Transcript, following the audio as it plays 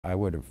I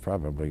would have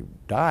probably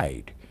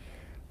died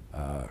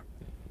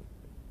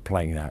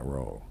playing that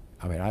role.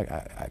 I mean,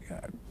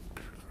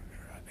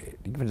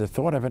 even the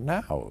thought of it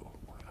now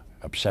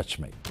upsets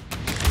me.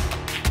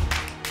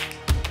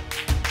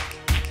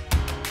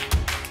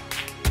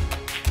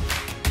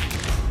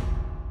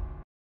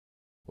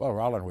 Well,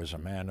 Rollin was a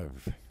man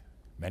of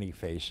many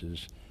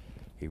faces.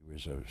 He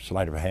was a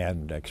sleight of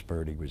hand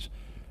expert. He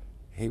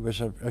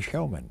was a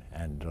showman,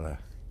 and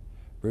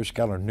Bruce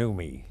Geller knew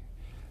me.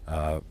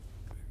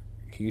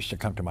 He used to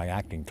come to my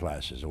acting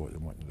classes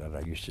that I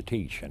used to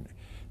teach, and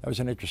that was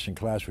an interesting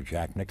class with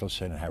Jack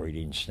Nicholson and Harry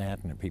Dean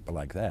Stanton and people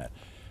like that,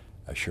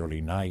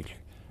 Shirley Knight,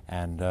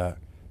 and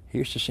he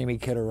used to see me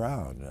kid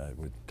around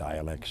with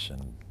dialects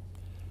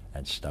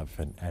and stuff,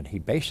 and he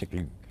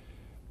basically,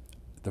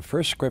 the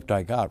first script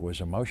I got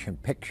was a motion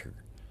picture,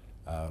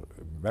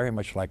 very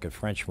much like a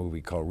French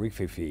movie called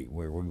Rififi,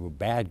 where we were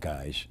bad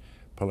guys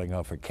pulling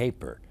off a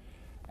caper,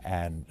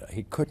 and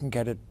he couldn't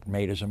get it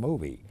made as a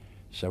movie.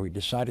 So he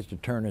decided to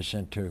turn us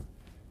into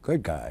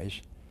good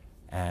guys,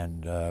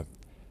 and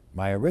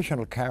my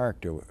original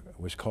character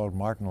was called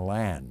Martin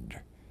Land,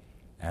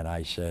 and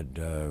I said,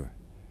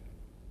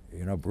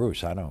 you know,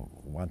 Bruce, I don't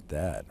want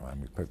that. I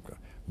mean,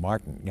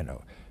 Martin, you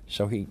know.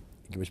 So it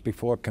was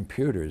before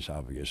computers,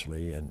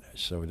 obviously, and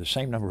so the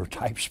same number of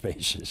type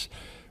spaces,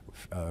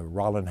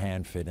 Rollin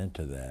Hand fit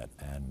into that,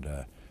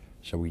 and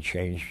so we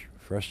changed.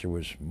 First it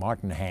was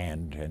Martin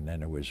Hand, and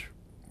then it was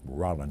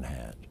Rollin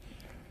Hand,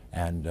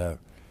 and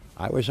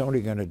I was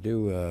only going to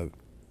do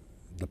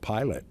the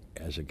pilot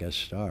as a guest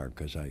star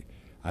because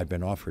I'd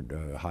been offered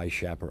High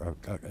Chaparral,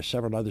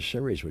 several other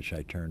series which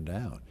I turned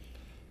down,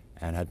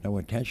 and had no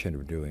intention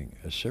of doing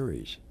a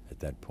series at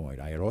that point.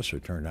 I had also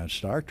turned down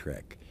Star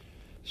Trek.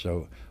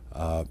 So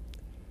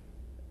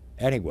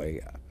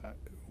anyway,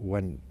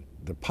 when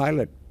the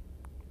pilot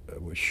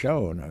was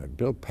shown,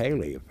 Bill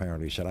Paley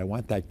apparently said, I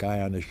want that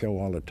guy on the show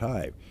all the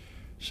time.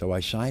 So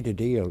I signed a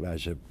deal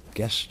as a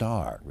guest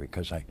star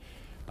because I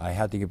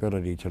had the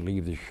ability to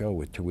leave the show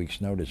with 2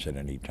 weeks' notice at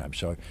any time.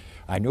 So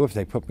I knew if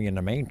they put me in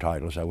the main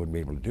titles, I wouldn't be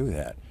able to do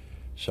that.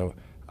 So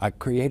I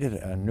created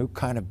a new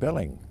kind of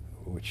billing,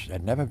 which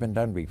had never been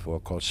done before,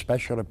 called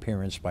Special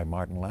Appearance by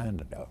Martin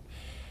Landau.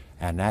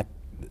 And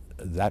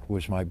that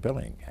was my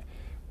billing.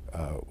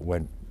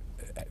 When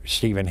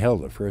Stephen Hill,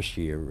 the first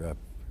year,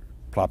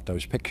 plopped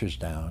those pictures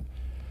down,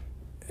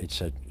 it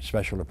said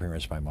Special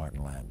Appearance by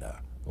Martin Landau,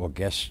 or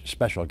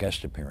special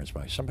guest appearance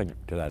by, something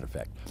to that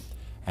effect.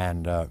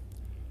 And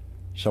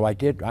so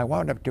I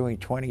wound up doing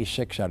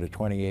 26 out of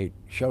 28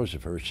 shows the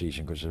first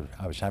season because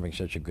I was having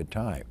such a good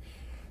time.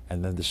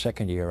 And then the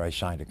second year I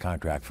signed a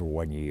contract for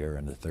 1 year,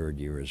 and the third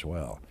year as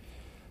well,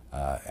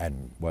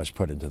 and was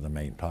put into the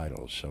main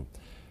titles. So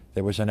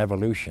there was an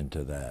evolution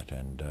to that,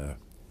 and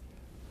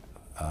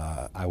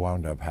I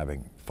wound up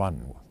having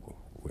fun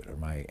with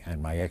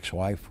and my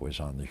ex-wife was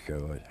on the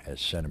show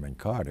as Cinnamon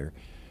Carter,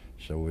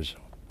 so it was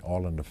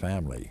all in the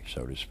family,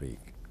 so to speak.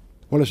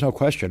 Well, there's no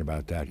question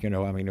about that. You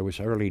know, I mean, it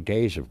was early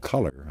days of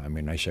color. I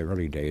mean, I say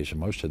early days, and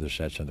most of the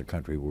sets in the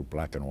country were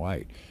black and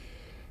white.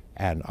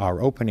 And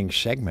our opening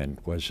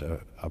segment was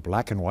a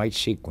black and white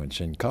sequence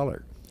in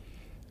color,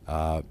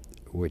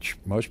 which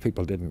most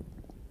people didn't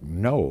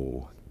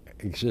know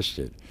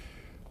existed.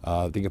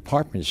 The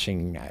apartment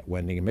scene,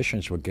 when the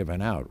admissions were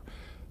given out,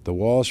 the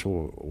walls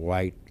were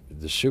white,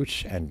 the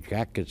suits and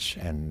jackets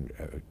and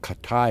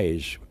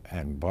ties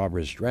and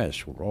Barbara's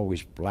dress were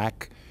always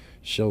black,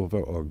 silver,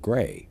 or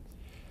gray.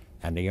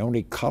 And the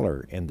only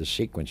color in the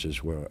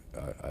sequences were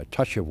a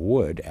touch of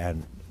wood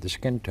and the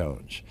skin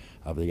tones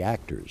of the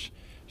actors.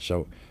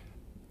 So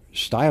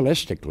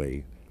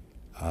stylistically,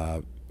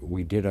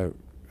 we did a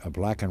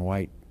black and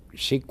white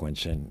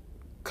sequence in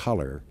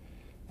color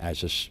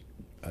as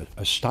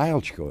a style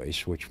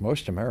choice, which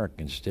most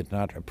Americans did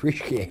not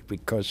appreciate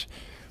because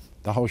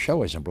the whole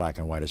show is in black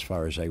and white as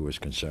far as they was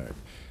concerned.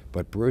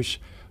 But Bruce,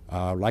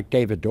 like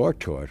David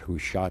Dortort, who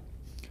shot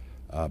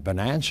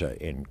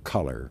Bonanza in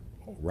color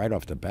right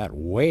off the bat,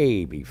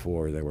 way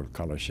before there were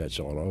color sets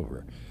all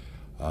over,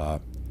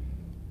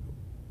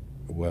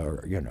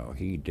 where, you know,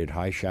 he did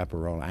High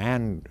Chaparral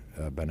and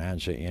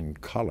Bonanza in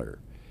color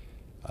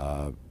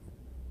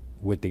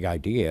with the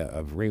idea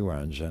of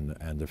reruns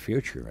and the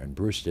future, and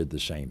Bruce did the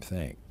same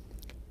thing.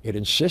 It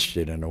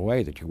insisted in a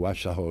way that you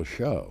watch the whole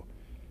show.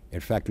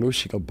 In fact,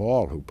 Lucille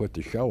Ball, who put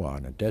the show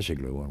on at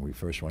Desigloo when we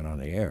first went on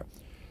the air,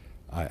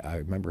 I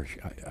remember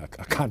a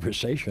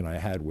conversation I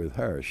had with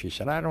her. She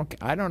said, I don't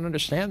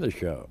understand the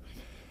show.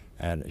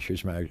 And she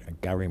was married to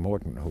Gary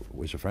Morton, who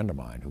was a friend of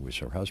mine, who was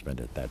her husband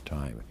at that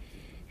time.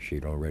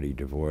 She'd already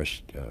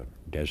divorced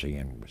Desi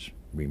and was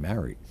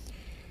remarried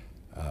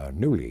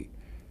newly.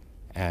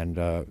 And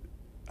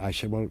I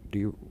said, well, do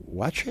you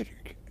watch it?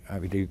 I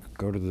mean, do you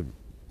go to the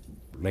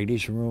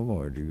ladies' room,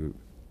 or do you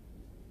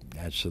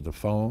answer the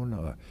phone?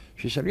 Or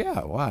she said,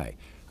 yeah, why?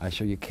 I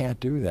said, you can't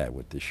do that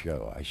with the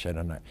show. I said,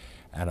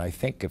 and I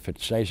think if it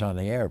stays on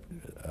the air,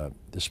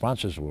 the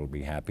sponsors will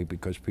be happy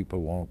because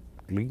people won't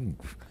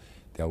leave.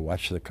 They'll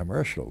watch the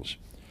commercials,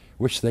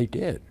 which they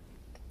did.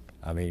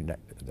 I mean,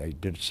 they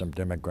did some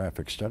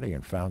demographic study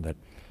and found that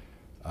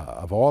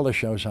of all the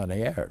shows on the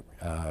air,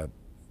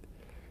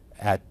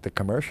 at the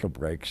commercial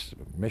breaks,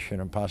 Mission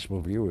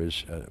Impossible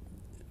viewers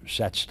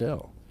sat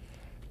still,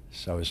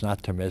 so as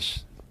not to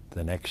miss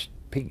the next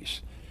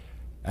piece.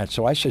 And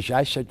so I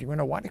said, you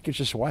know, why don't you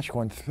just watch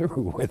one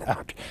through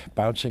without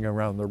bouncing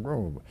around the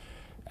room?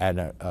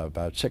 And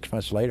about 6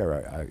 months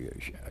later,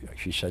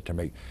 she said to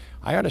me,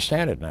 I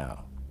understand it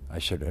now. I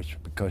said, it's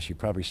because you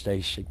probably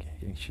stay sick.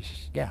 And she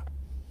says, yeah.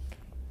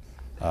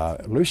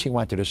 Lucy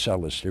wanted to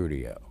sell the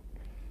studio,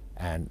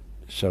 and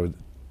so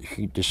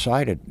he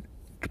decided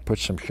to put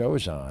some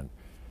shows on.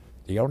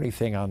 The only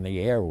thing on the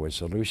air was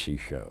the Lucy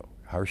show,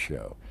 her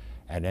show,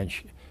 and then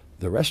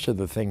the rest of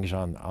the things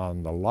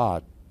on the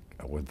lot,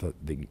 with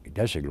the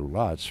designated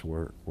lots,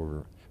 were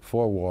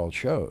four-wall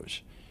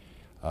shows.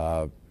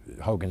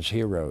 Hogan's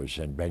Heroes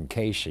and Ben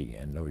Casey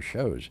and those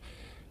shows,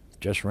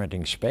 just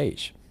renting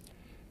space.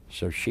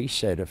 So she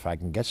said, if I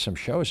can get some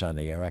shows on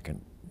the air,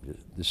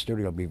 the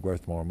studio will be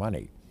worth more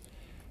money.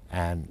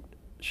 And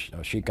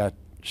she got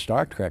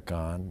Star Trek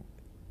on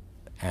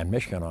and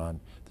Mission on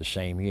the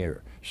same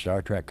year.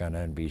 Star Trek on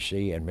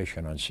NBC and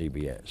Mission on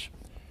CBS.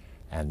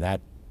 And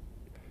that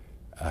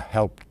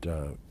helped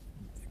the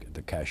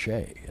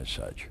cachet as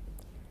such.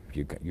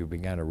 You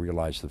began to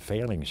realize the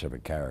failings of a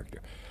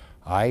character.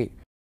 I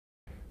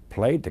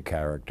played the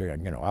character,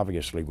 and you know,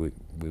 obviously we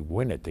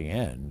win at the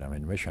end. I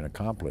mean, mission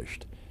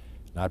accomplished,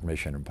 not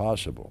Mission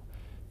Impossible.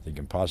 The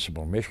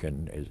impossible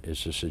mission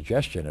is a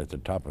suggestion at the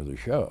top of the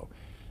show.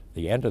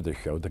 The end of the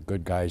show, the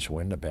good guys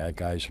win, the bad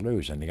guys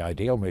lose. And the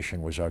ideal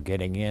mission was our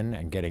getting in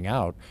and getting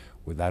out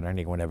without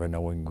anyone ever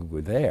knowing we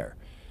were there.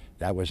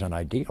 That was an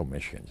ideal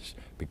mission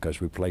because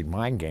we played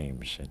mind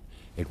games. And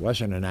it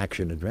wasn't an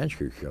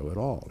action-adventure show at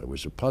all. It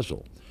was a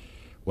puzzle.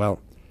 Well,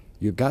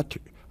 you got to,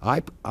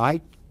 I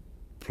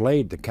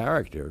played the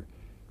character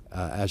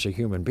as a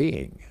human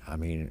being. I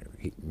mean,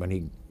 when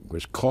he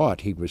was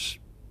caught, he was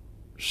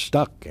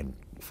stuck and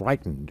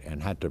frightened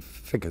and had to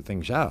figure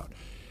things out.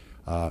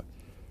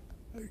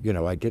 You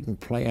know, I didn't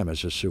play him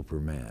as a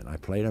Superman. I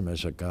played him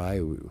as a guy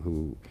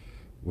who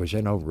was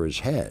in over his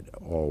head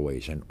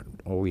always, and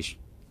always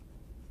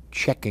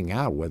checking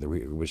out whether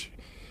he was,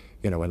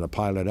 you know, in the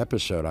pilot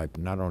episode, I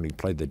not only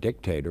played the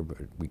dictator, but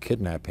we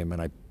kidnap him,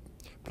 and I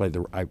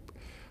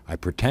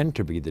pretend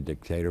to be the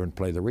dictator and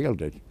play the real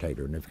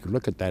dictator. And if you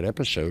look at that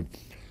episode,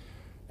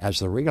 as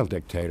the real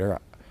dictator,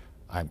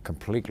 I'm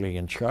completely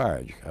in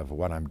charge of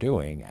what I'm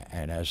doing,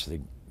 and as the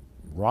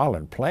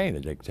Roland playing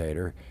the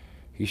dictator,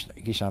 he's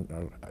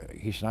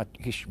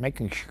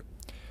making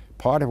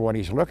part of what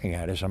he's looking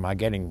at is, am I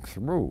getting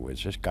through?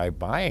 Is this guy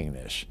buying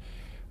this?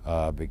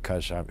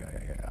 Because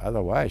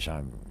otherwise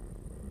I'm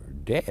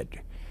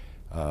dead.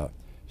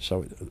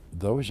 So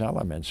those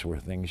elements were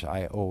things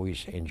I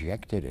always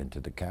injected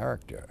into the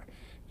character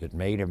that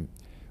made him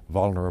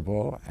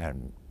vulnerable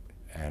and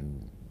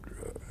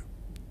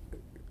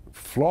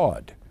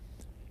flawed,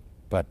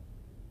 but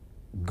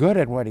good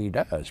at what he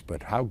does.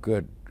 But how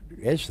good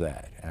is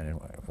that? And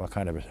what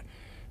kind of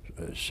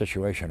a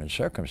situation and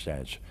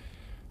circumstance?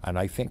 And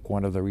I think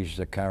one of the reasons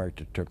the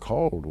character took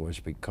hold was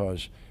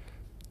because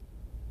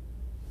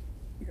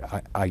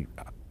I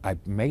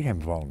made him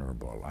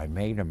vulnerable. I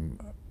made him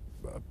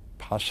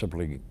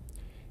possibly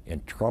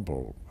in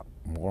trouble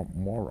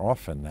more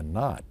often than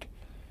not,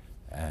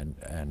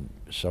 and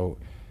so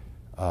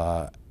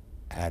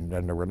and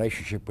in the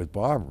relationship with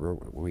Barbara,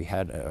 we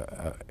had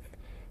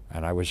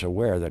and I was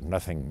aware that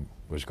nothing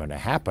was going to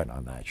happen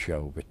on that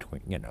show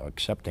between, you know,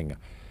 accepting.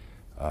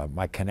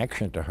 My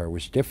connection to her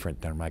was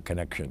different than my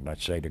connection,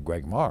 let's say, to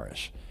Greg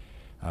Morris.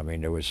 I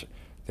mean, there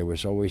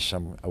was always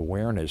some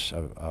awareness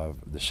of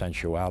the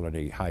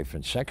sensuality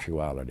hyphen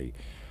sexuality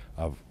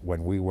of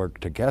when we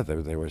worked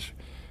together. There was,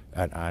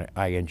 and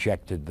I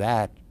injected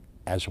that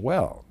as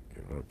well,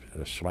 you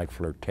know, a slight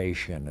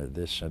flirtation of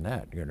this and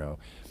that, you know,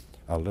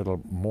 a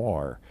little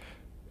more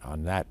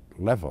on that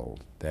level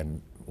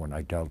than when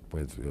I dealt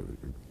with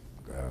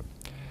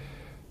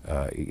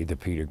either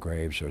Peter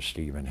Graves or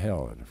Stephen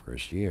Hill in the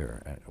first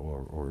year,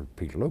 or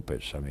Pete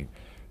Lupus. I mean,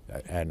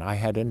 and I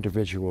had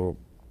individual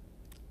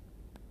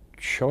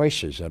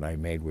choices that I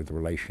made with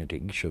relation to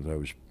each of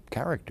those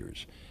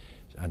characters,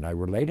 and I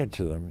related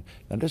to them.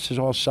 And this is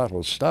all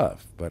subtle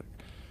stuff, but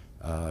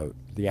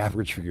the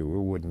average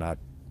viewer would not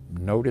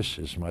notice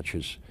as much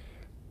as,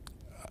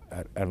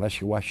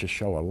 unless you watch the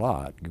show a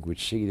lot, you would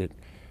see that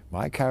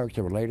my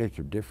character related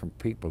to different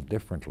people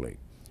differently,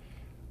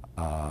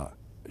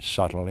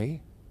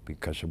 subtly,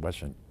 because it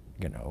wasn't,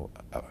 you know,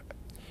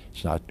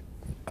 it's not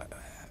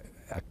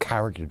a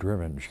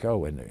character-driven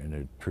show in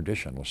a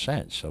traditional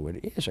sense. So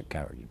it is a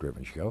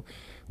character-driven show.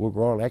 We're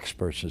all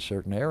experts in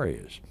certain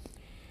areas,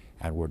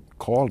 and we're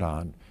called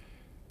on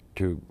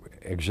to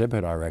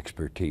exhibit our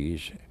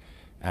expertise,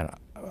 and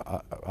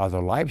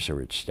other lives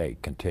are at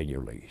stake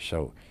continually.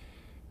 So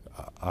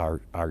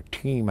our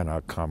team and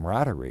our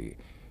camaraderie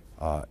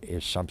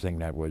is something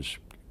that was,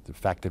 the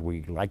fact that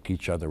we liked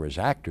each other as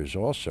actors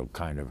also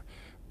kind of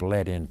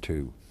bled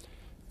into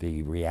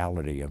the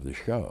reality of the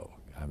show.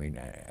 I mean,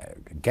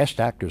 guest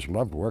actors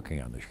loved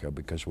working on the show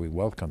because we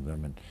welcomed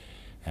them,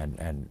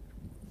 and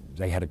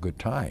they had a good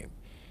time,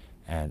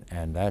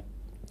 and that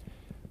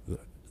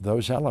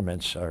those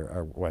elements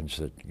are ones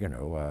that, you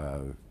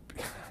know,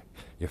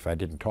 if I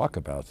didn't talk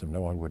about them,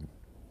 no one would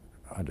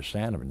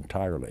understand them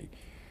entirely.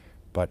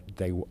 But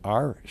they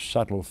are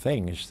subtle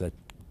things that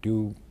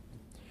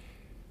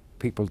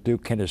people do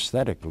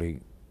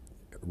kinesthetically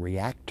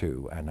react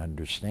to and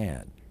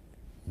understand.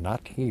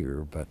 Not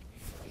here, but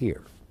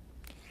here.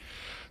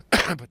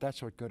 But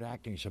that's what good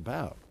acting is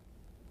about.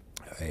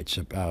 It's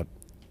about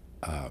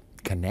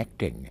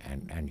connecting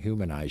and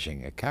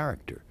humanizing a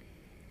character.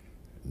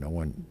 No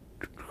one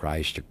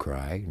tries to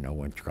cry, no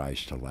one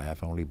tries to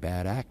laugh, only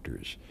bad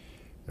actors.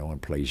 No one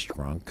plays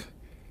drunk,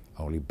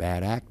 only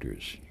bad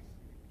actors.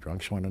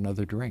 Drunks want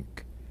another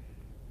drink.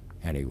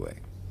 Anyway,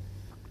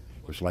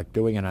 it was like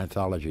doing an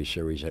anthology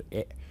series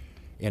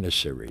in a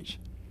series.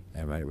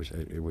 And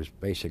it was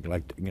basically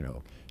like, you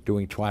know,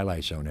 doing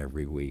Twilight Zone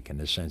every week, in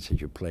the sense that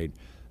you played,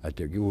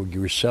 you were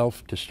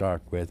yourself to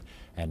start with,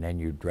 and then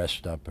you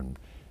dressed up and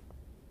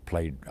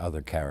played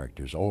other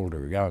characters,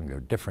 older, younger,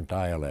 different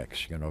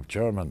dialects, you know,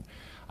 German.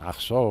 Ach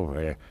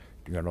so,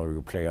 you know,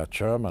 you play a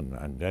German,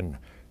 and then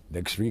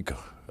next week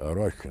a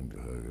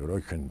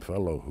Russian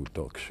fellow who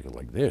talks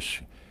like this,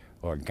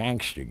 or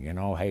gangster, you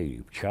know, hey,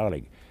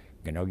 Charlie,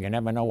 you know, you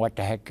never know what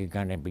the heck you're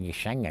going to be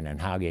singing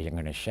and how you're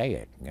going to say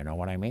it, you know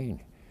what I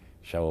mean?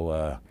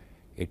 So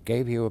it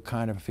gave you a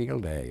kind of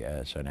field day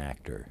as an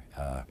actor.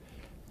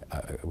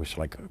 It was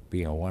like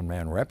being a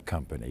one-man rep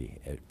company,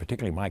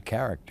 particularly my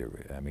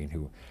character, I mean,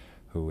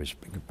 who was,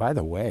 by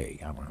the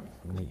way,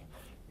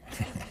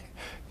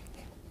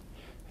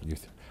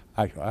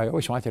 I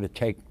always wanted to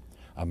take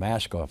a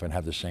mask off and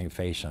have the same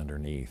face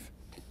underneath.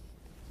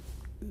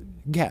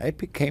 Yeah, it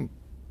became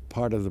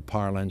part of the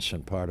parlance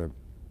and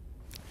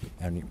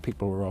and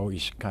people were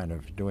always kind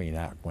of doing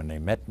that when they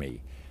met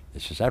me. They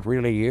said, "Is that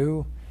really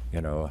you?"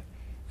 You know,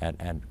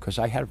 and because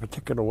I had a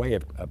particular way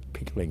of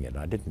appealing it.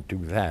 I didn't do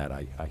that.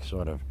 I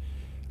sort of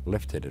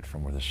lifted it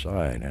from the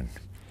side,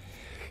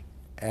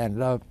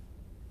 and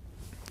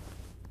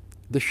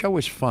the show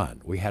was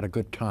fun. We had a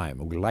good time.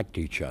 We liked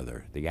each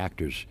other. The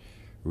actors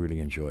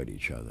really enjoyed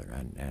each other,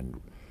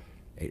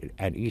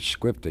 and each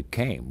script that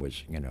came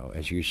was, you know,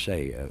 as you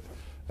say,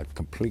 a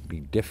completely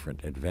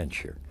different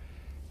adventure.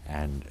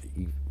 And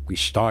we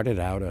started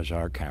out as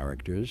our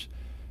characters,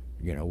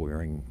 you know,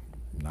 wearing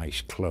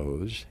nice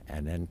clothes,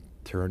 and then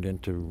turned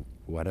into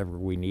whatever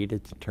we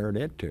needed to turn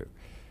into.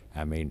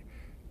 I mean,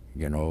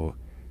 you know,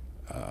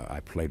 I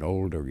played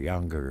older,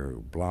 younger,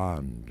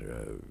 blonde,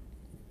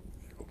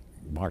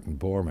 Martin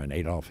Bormann,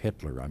 Adolf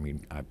Hitler. I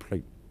mean, I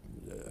played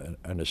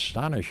an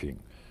astonishing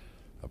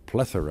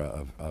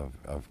plethora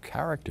of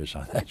characters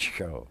on that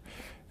show,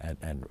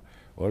 and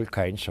all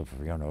kinds of,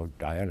 you know,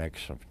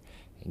 dialects of.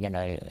 You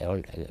know,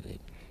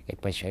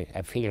 it was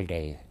a field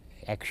day,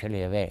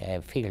 actually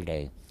a field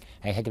day.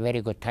 I had a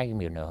very good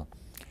time, you know.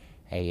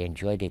 I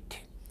enjoyed it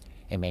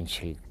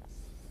immensely.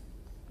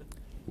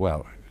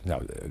 Well, no,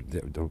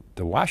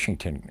 the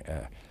Washington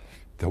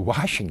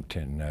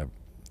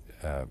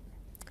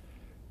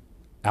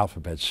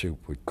alphabet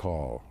soup would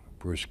call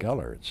Bruce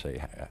Geller and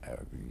say,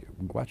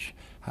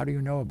 how do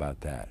you know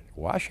about that?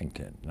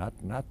 Washington,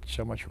 not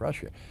so much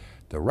Russia.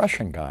 The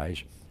Russian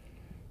guys,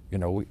 you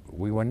know,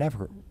 we were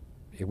never,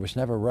 it was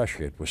never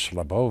Russia, it was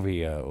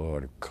Slobovia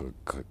or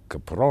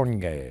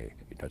Kapronge,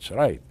 that's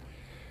right.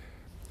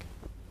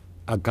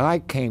 A guy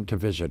came to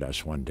visit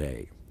us one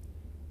day.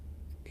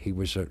 He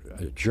was a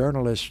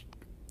journalist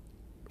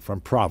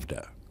from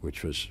Pravda,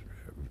 which was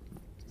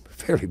a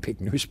fairly big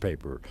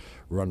newspaper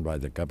run by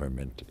the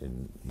government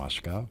in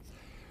Moscow,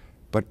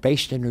 but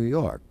based in New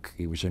York.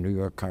 He was a New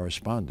York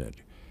correspondent.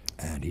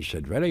 And he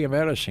said, very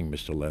embarrassing,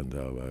 Mr.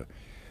 Landau.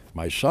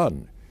 My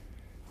son,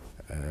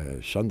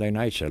 Sunday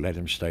nights I let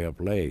him stay up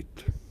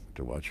late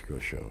to watch your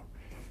show.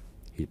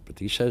 But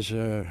he says,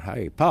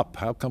 hi, Pop,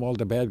 how come all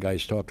the bad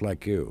guys talk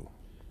like you?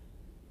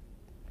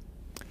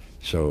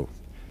 So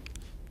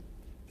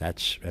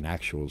that's an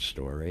actual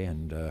story,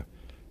 and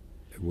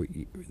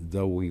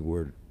though we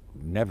were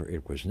never,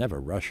 it was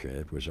never Russia,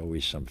 it was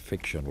always some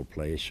fictional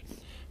place,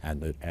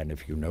 and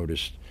if you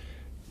noticed,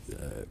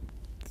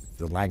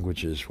 the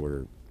languages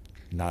were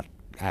not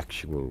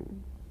actual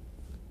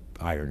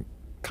Iron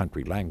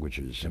Country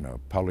languages, you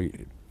know,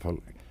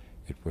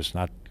 it was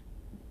not,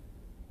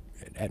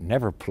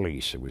 never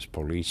police, it was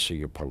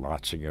policia,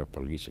 polazia,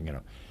 police, you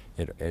know,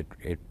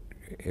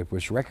 it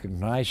was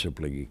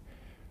recognizably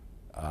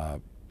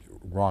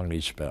wrongly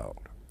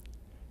spelled,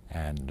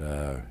 and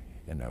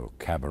you know,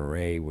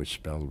 cabaret was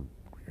spelled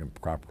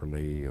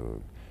improperly, or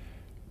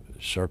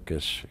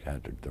circus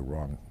had the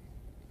wrong,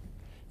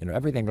 you know,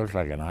 everything looked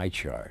like an eye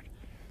chart.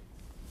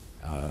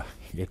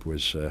 It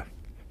was,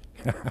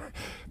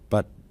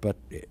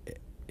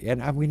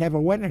 and we never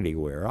went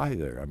anywhere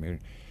either. I mean,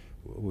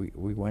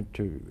 we went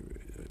to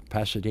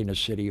Pasadena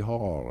City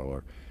Hall,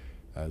 or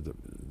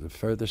the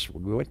furthest,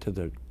 we went to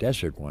the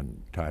desert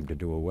one time to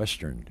do a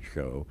Western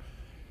show,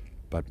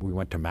 but we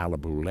went to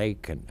Malibu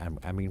Lake, and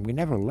I mean, we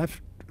never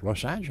left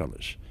Los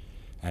Angeles.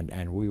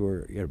 And we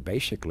were, you know,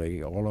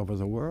 basically all over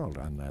the world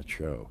on that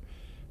show,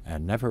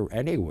 and never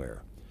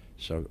anywhere.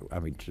 So, I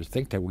mean, to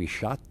think that we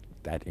shot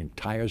that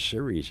entire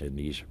series in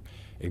these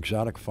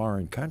exotic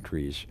foreign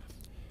countries,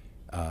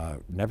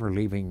 never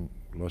leaving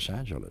Los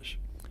Angeles,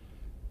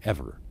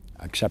 ever,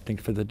 excepting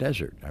for the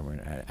desert. I mean,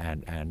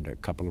 and a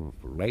couple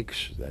of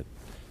lakes that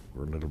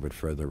were a little bit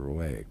further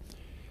away.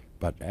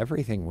 But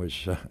everything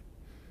was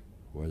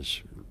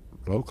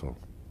local,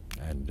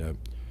 and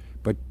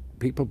but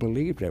people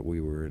believed that we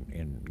were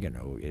in you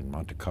know, in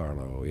Monte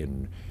Carlo.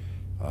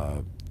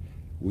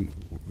 We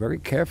very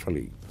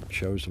carefully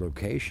chose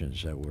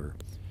locations that were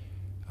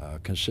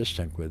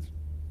consistent with,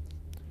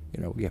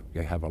 you know,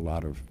 you have a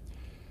lot of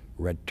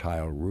red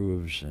tile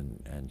roofs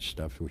and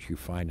stuff which you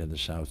find in the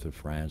south of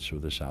France or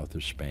the south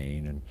of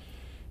Spain,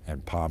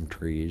 and palm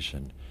trees,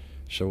 and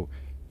so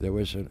there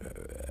was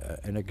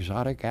an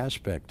exotic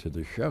aspect to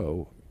the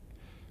show.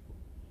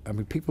 I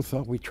mean, people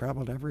thought we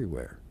traveled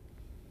everywhere.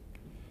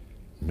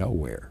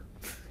 Nowhere.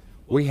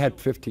 We had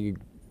 50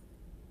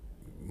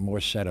 more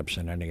setups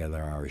than any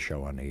other hour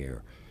show on the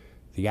air.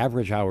 The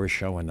average hour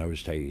show in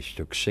those days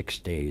took 6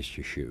 days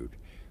to shoot.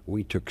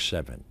 We took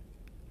 7.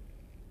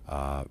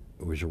 It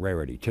was a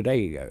rarity.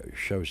 Today,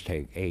 shows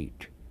take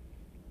 8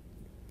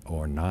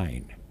 or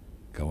 9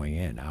 going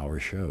in, hour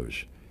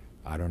shows.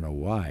 I don't know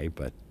why,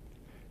 but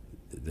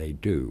they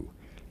do.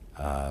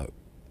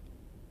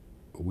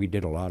 We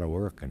did a lot of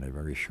work in a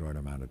very short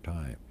amount of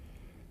time.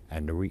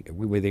 And we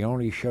were the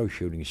only show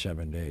shooting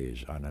 7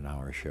 days on an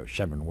hour show,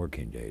 7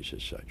 working days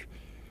as such.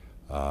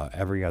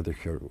 Every other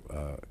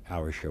show,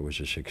 hour show was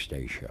a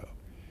 6-day show.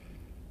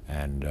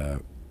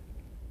 And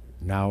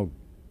now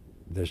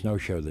there's no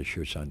show that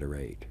shoots under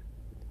 8,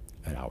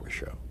 an hour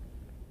show.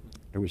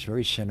 It was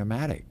very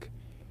cinematic.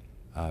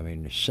 I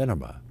mean,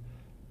 cinema.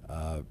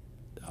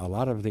 A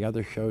lot of the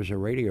other shows are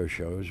radio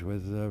shows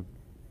with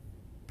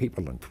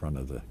people in front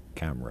of the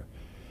camera.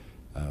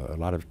 A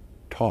lot of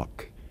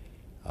talk.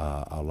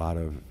 A lot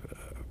of,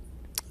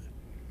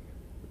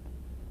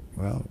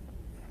 well,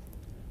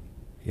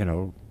 you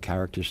know,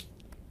 characters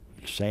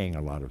saying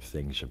a lot of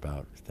things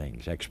about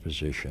things,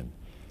 exposition,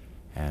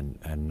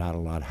 and not a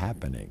lot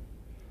happening.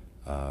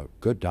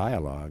 Good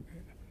dialogue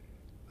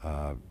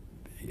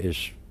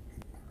is,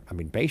 I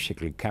mean,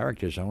 basically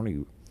characters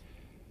only,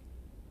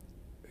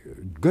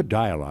 good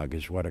dialogue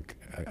is what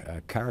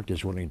a character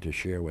is willing to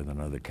share with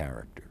another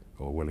character,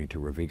 or willing to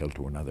reveal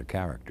to another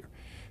character.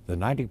 The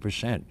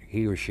 90%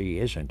 he or she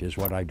isn't is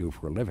what I do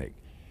for a living.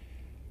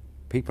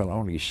 People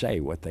only say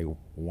what they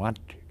want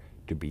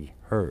to be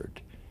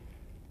heard.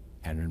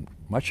 And in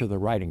much of the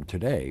writing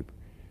today,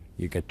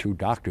 you get 2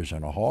 doctors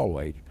in a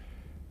hallway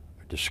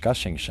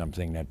discussing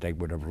something that they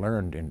would have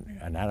learned in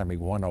Anatomy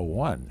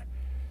 101.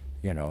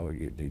 You know,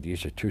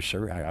 these are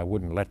 2 I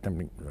wouldn't let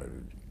them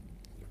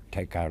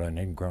take out an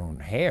ingrown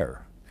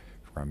hair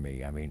from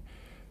me. I mean,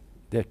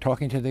 they're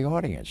talking to the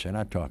audience. They're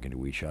not talking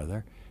to each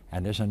other.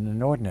 And there's an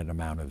inordinate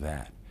amount of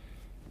that.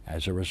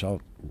 As a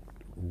result,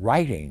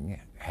 writing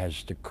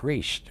has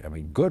decreased, I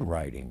mean, good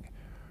writing,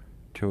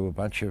 to a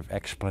bunch of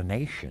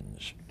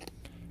explanations.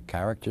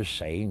 Characters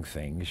saying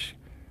things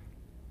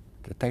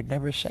that they'd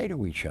never say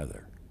to each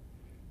other,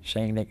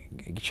 saying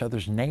each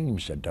other's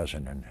names a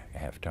dozen and a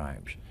half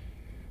times.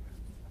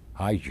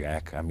 Hi,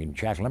 Jack. I mean,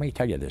 Jack, let me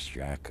tell you this,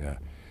 Jack.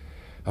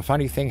 A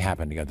funny thing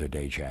happened the other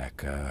day,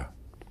 Jack.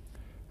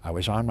 I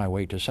was on my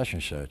way to such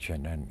and such,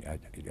 and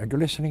are you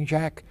listening,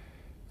 Jack?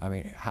 I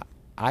mean,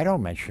 I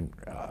don't mention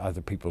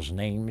other people's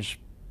names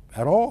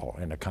at all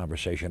in a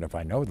conversation if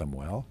I know them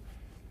well.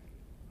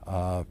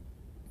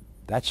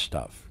 That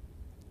stuff.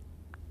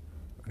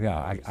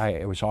 Yeah,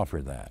 I was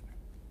offered that.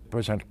 It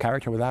was a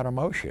character without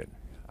emotion.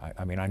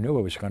 I mean, I knew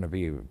it was going to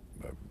be,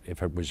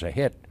 if it was a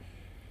hit,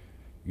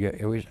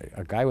 it was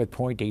a guy with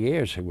pointy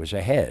ears who was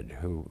ahead,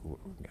 who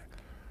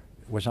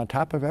was on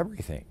top of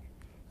everything.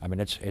 I mean,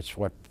 it's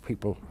what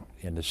people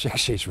in the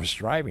 60s were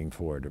striving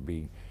for, to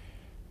be,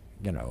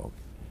 you know,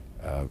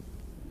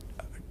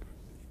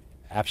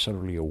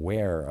 absolutely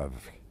aware of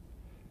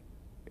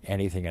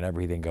anything and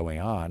everything going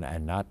on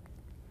and not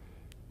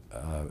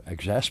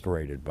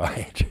exasperated by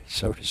it,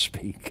 so to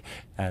speak.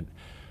 And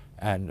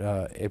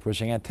it was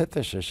the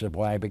antithesis of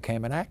why I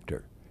became an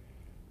actor.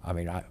 I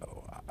mean,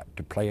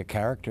 to play a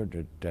character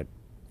that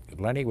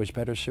Lenny was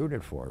better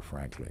suited for,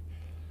 frankly.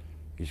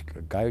 He's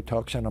a guy who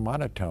talks in a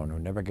monotone, who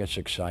never gets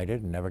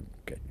excited, never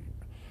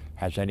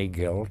has any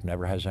guilt,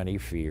 never has any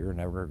fear,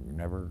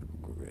 never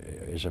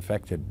is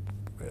affected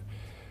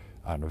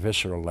on a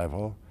visceral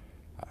level.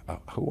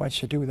 Who wants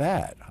to do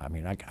that? I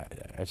mean,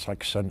 it's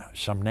like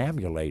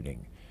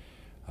somnambulating.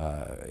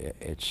 I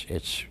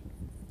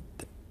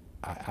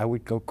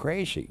would go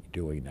crazy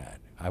doing that.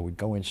 I would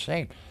go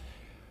insane.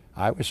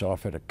 I was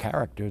offered a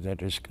character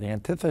that is the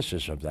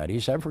antithesis of that.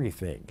 He's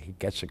everything. He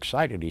gets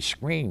excited, he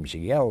screams, he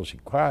yells, he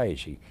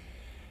cries,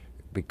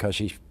 because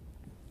he's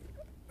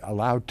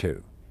allowed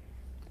to.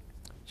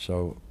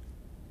 So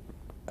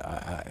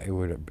it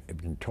would have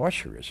been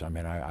torturous. I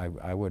mean,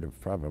 I would have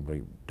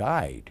probably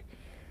died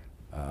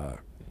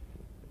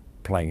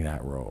playing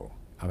that role.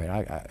 I mean,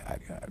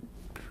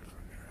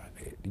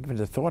 even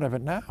the thought of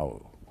it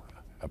now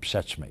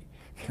upsets me.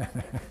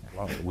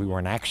 Well, we were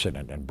an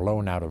accident and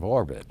blown out of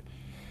orbit.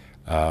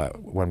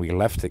 When we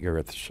left the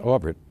Earth's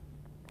orbit,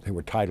 there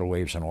were tidal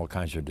waves and all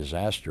kinds of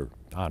disaster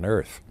on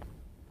Earth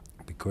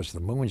because the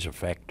moon's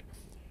effect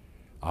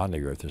on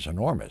the Earth is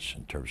enormous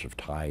in terms of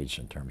tides,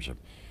 in terms of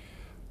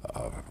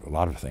a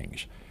lot of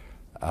things.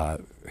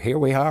 Here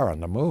we are on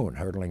the moon,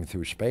 hurtling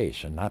through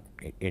space and not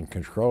in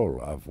control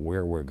of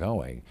where we're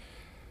going.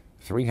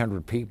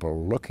 300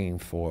 people looking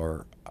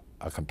for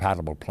a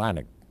compatible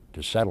planet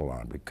to settle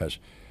on, because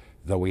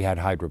though we had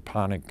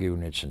hydroponic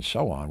units and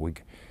so on,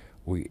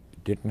 we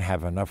didn't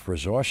have enough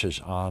resources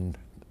on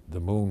the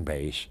moon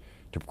base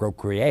to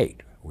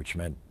procreate, which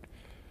meant,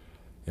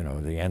 you know,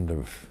 the end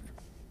of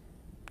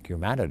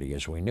humanity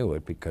as we knew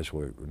it, because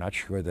we're not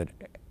sure that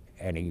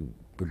any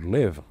would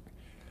live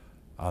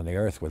on the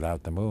Earth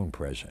without the moon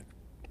present.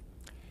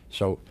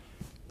 So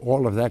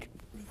all of that,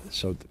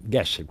 so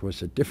yes, it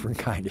was a different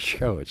kind of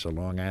show. It's a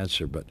long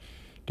answer, but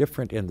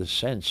different in the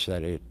sense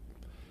that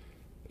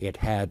it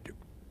had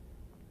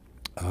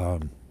a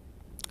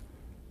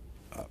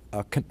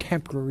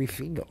contemporary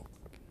feel.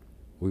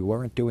 We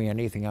weren't doing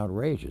anything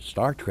outrageous.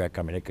 Star Trek,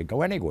 I mean, it could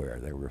go anywhere.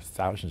 There were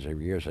thousands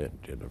of years in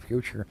the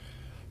future,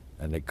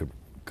 and they could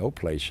go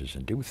places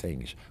and do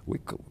things. We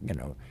could, you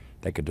know,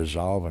 they could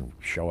dissolve and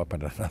show up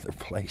in another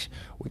place.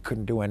 We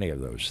couldn't do any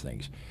of those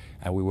things,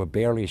 and we were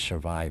barely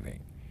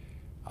surviving.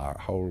 Our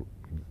whole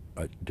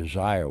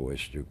desire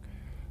was to,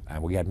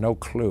 and we had no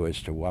clue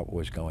as to what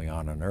was going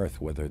on Earth,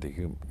 whether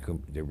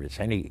there was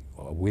any,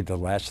 with the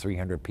last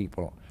 300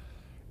 people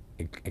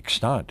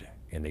extant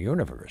in the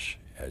universe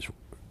as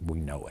we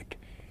know it.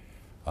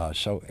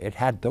 So it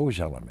had those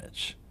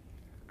elements,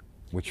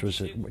 which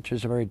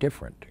is very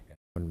different.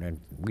 And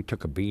we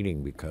took a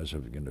beating because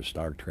of, you know,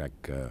 Star Trek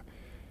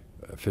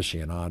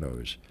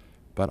aficionados.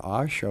 But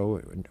our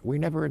show, we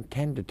never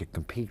intended to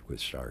compete with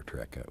Star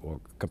Trek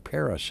or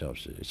compare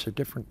ourselves. It's a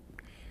different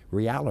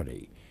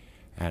reality.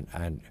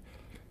 And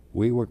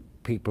we were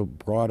people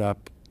brought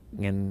up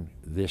in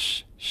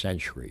this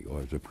century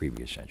or the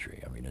previous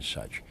century, I mean, as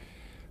such.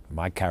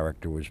 My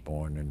character was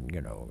born in,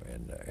 you know,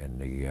 in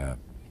the,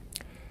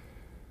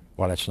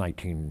 well, that's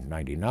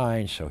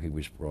 1999, so he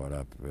was brought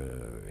up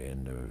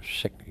in the,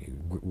 he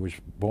was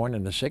born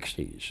in the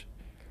 60s,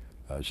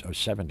 or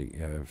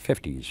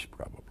 50s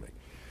probably.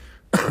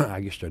 I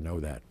used to know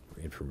that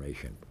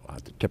information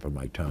at the tip of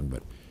my tongue,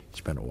 but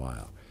it's been a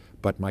while.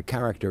 But my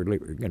character,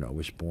 you know,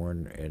 was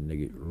born in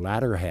the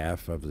latter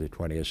half of the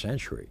 20th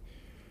century.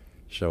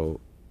 So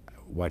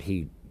what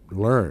he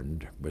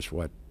learned was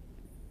what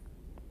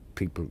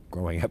people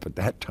growing up at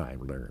that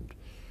time learned.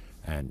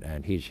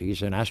 And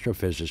he's an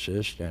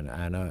astrophysicist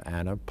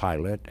and a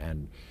pilot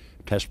and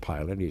test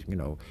pilot. He's, you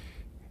know,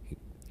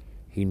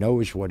 he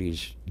knows what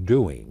he's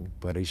doing,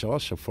 but he's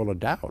also full of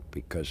doubt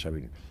because, I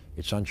mean,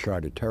 it's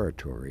uncharted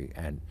territory,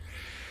 and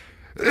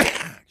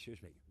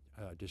excuse me,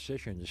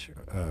 decisions,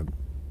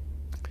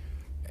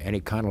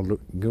 any kind of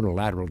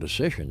unilateral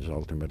decisions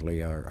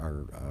ultimately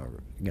are,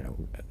 you know,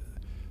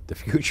 the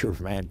future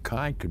of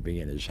mankind could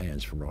be in his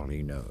hands for all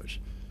he knows.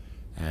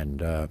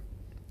 And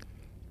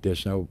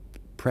there's no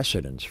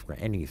precedence for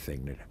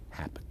anything that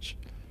happens.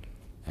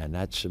 And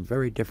that's a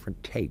very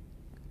different take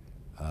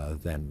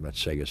than, let's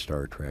say, a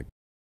Star Trek.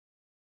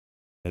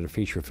 In a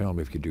feature film,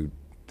 if you do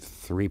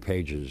 3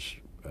 pages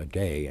a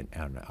day and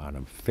on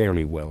a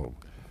fairly well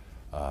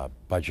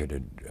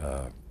budgeted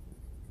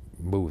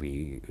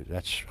movie,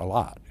 that's a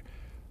lot.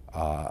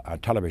 On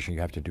television,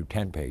 you have to do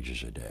 10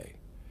 pages a day.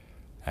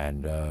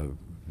 And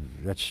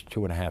that's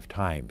 2.5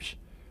 times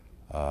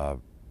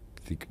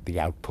the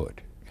output.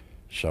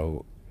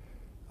 So,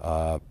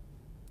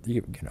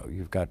 you know,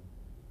 you've got,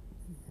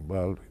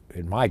 well,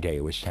 in my day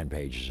it was 10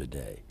 pages a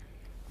day.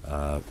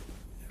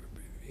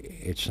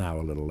 It's now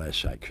a little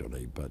less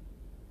actually, but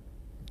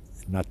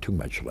not too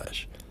much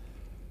less.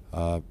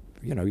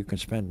 You know, you can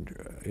spend,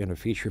 in a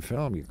feature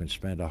film, you can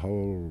spend a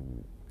whole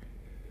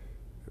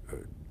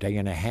day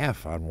and a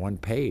half on 1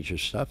 page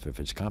of stuff if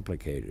it's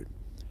complicated.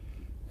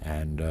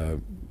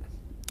 And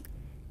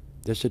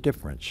there's a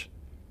difference.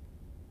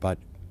 But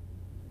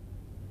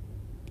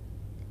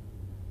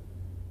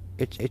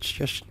it's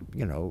just,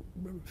 you know,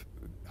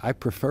 I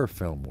prefer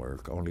film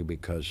work only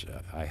because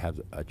I have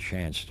a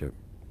chance to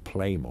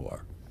play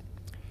more.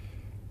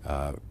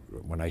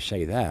 When I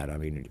say that, I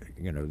mean,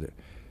 you know,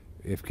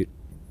 if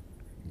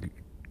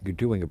you're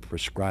doing a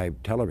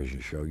prescribed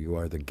television show, you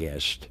are the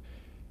guest,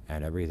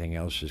 and everything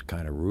else is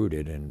kind of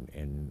rooted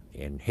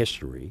in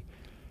history,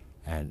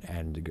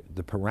 and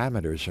the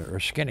parameters are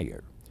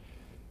skinnier.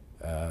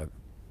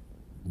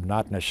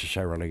 Not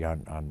necessarily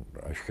on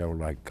a show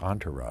like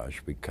Entourage,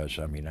 because,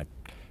 I mean, that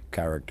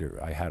character,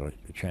 I had a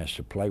chance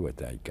to play with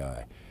that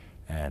guy,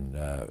 and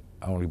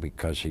only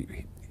because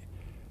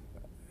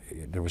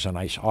there was a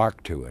nice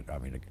arc to it. I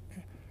mean,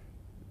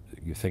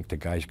 you think the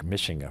guy's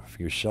missing a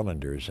few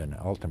cylinders, and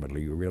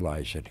ultimately you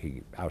realize that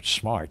he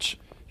outsmarts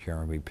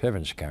Jeremy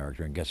Piven's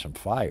character and gets him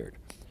fired.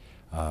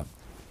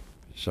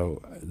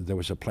 So there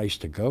was a place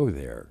to go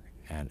there,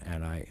 and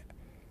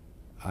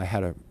I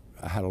had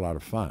a lot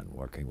of fun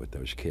working with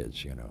those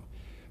kids, you know.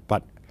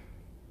 But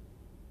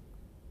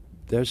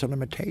there's a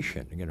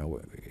limitation, you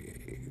know.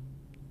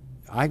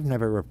 I've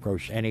never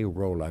approached any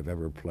role I've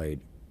ever played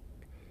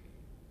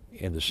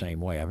in the same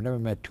way. I've never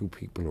met two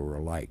people who are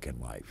alike in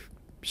life.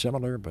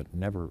 Similar, but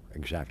never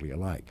exactly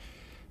alike.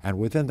 And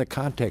within the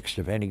context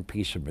of any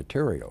piece of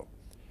material,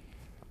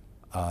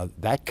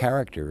 that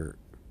character,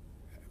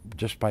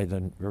 just by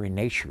the very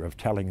nature of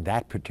telling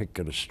that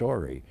particular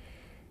story,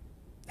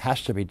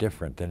 has to be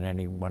different than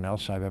anyone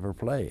else I've ever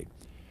played.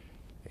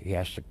 He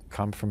has to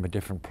come from a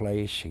different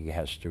place. He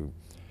has to,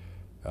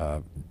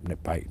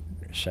 by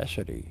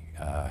necessity,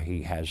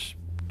 he has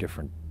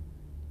different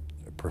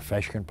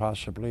profession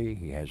possibly.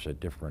 He has a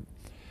different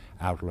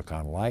outlook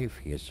on life.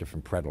 He has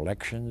different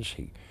predilections.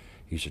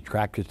 He's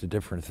attracted to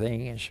different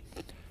things.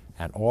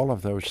 And all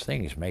of those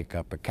things make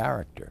up a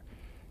character.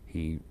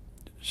 He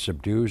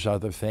subdues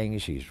other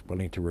things. He's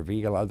willing to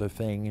reveal other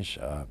things.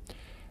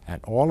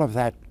 And all of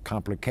that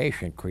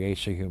complication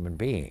creates a human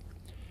being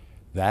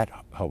that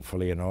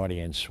hopefully an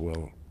audience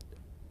will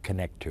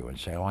connect to and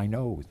say, oh, I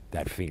know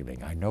that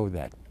feeling. I know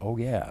that. Oh,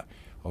 yeah.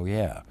 Oh,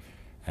 yeah.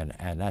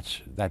 And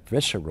that's, that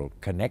visceral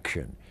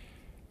connection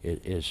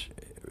is,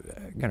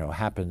 you know,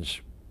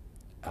 happens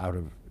out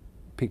of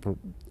people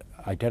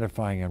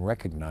identifying and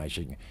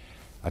recognizing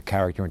a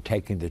character and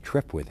taking the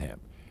trip with him.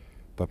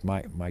 But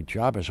my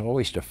job is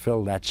always to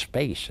fill that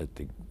space that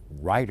the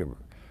writer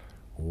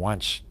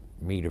wants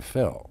me to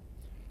fill,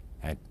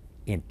 and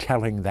in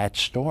telling that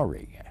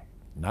story,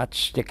 not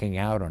sticking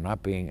out or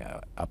not being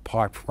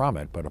apart from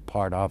it, but a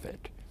part of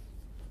it.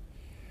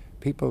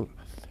 People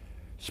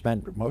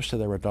spend most of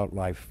their adult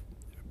life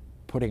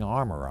putting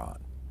armor on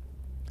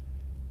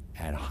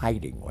and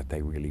hiding what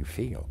they really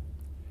feel.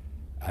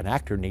 An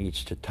actor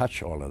needs to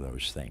touch all of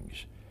those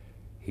things.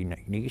 He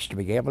needs to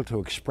be able to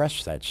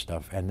express that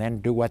stuff and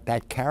then do what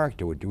that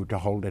character would do to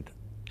hold it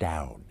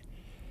down.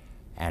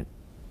 And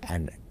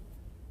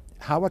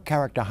how a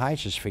character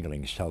hides his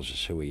feelings tells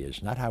us who he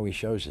is, not how he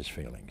shows his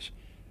feelings.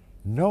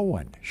 No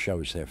one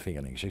shows their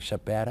feelings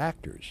except bad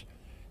actors.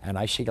 And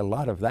I see a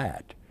lot of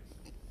that.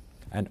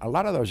 And a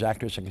lot of those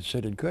actors are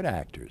considered good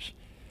actors.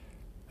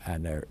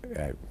 And they're,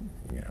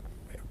 you know,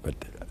 but,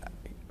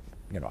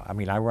 you know, I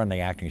mean, I run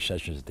the acting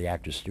sessions at the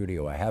Actors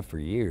Studio. I have for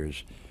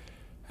years.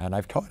 And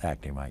I've taught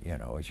acting, you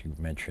know, as you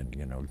mentioned,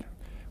 you know,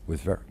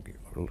 with a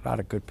lot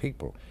of good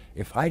people.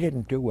 If I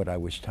didn't do what I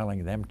was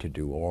telling them to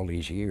do all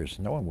these years,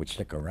 no one would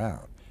stick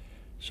around.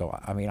 So,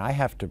 I mean, I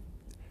have to,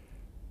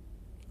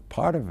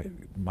 part of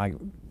my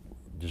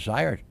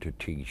desire to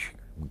teach,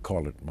 we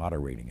call it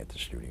moderating at the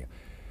studio,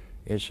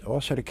 is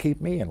also to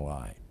keep me in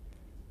line.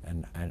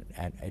 And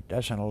it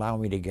doesn't allow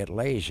me to get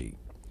lazy.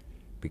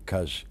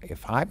 Because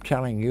if I'm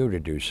telling you to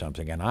do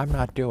something and I'm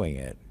not doing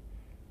it,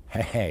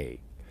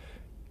 hey,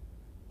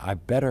 I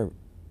better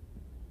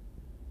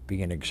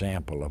be an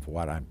example of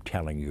what I'm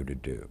telling you to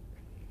do.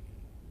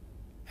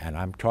 And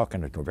I'm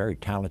talking to very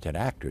talented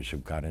actors who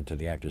got into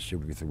the Actors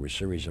Studio through a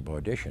series of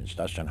auditions.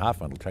 Dustin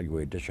Hoffman will tell you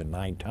he auditioned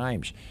 9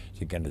 times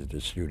to get into the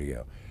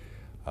studio.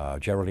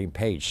 Geraldine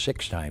Page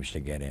 6 times to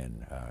get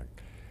in.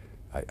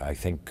 I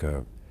think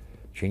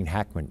Gene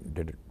Hackman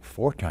did it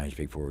 4 times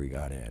before he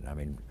got in. I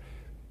mean,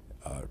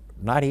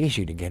 not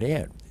easy to get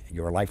in.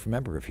 You're a life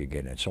member if you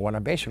get in. So what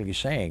I'm basically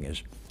saying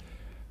is,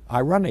 I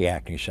run the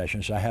acting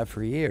sessions I have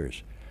for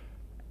years,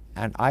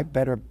 and I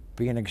better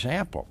be an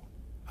example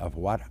of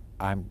what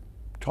I'm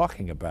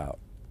talking about,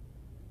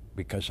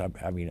 because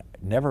I mean,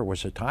 never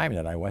was a time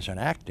that I wasn't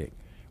acting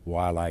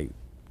while I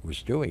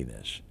was doing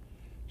this.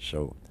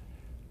 So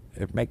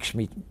it makes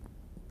me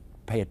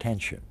pay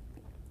attention,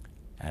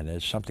 and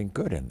there's something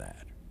good in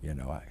that. You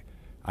know,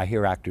 I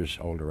hear actors,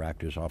 older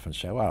actors often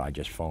say, well, I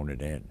just phone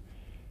it in.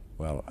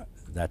 Well,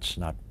 that's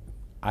not,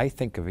 I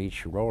think of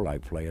each role I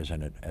play as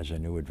a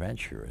new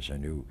adventure, as a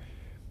new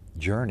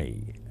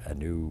journey, a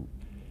new,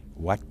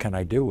 what can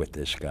I do with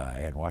this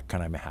guy, and what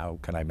can how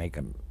can I make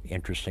him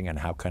interesting, and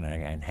how can I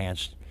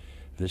enhance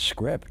this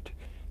script?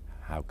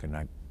 How can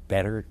I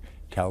better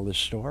tell the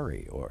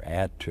story or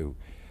add to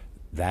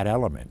that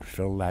element,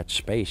 fill that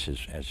space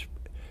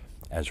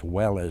as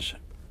well as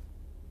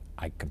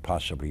I can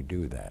possibly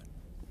do that?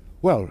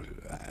 Well,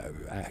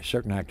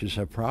 certain actors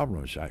have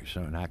problems.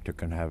 So an actor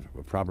can have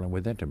a problem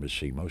with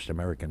intimacy. Most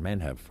American men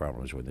have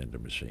problems with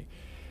intimacy.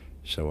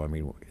 So, I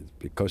mean,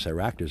 because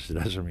they're actors, it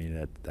doesn't mean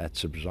that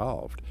that's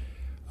absolved.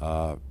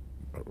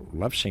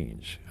 Love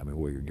scenes, I mean,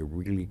 where you're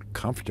really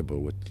comfortable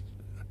with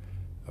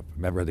a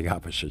member of the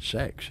opposite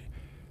sex.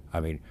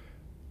 I mean,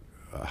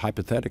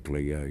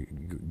 hypothetically, you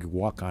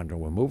walk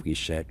onto a movie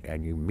set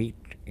and you meet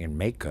in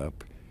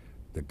makeup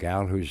the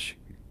gal who's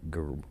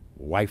your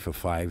wife of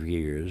 5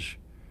 years,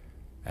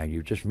 and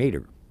you just meet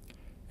her,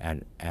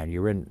 and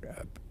you're in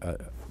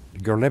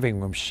your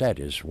living room set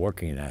is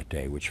working that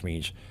day, which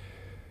means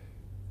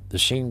the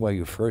scene where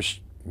you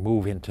first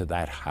move into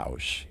that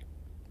house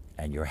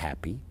and you're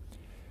happy,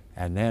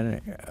 and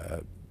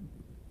then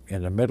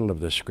in the middle of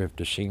the script,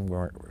 a scene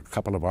where a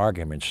couple of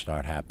arguments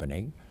start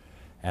happening,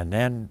 And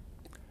then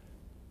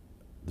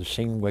the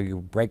scene where you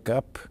break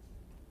up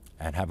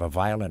and have a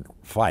violent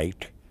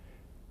fight,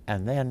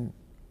 and then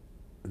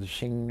the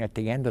scene at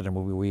the end of the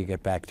movie where you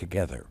get back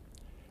together.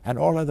 And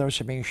all of those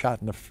are being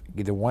shot in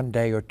either 1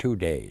 day or 2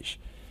 days.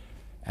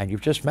 And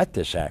you've just met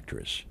this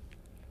actress.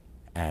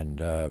 And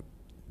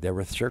there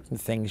are certain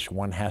things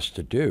one has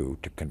to do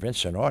to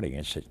convince an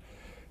audience that,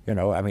 you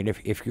know, I mean,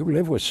 if you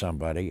live with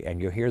somebody and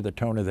you hear the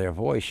tone of their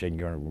voice and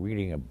you're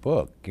reading a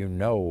book, you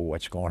know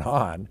what's going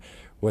on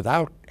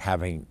without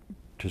having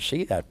to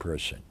see that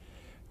person.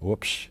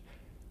 Whoops,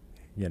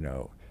 you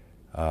know.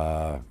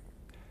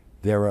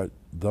 There are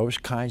those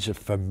kinds of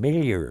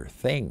familiar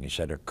things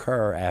that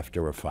occur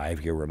after a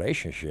 5-year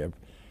relationship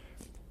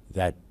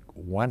that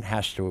one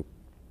has to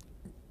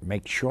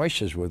make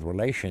choices with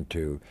relation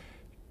to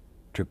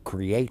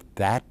create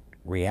that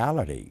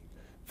reality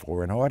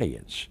for an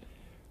audience.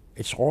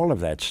 It's all of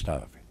that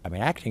stuff. I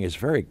mean, acting is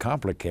very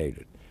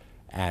complicated,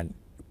 and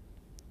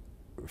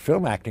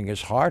film acting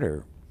is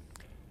harder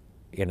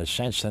in a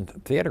sense than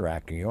theater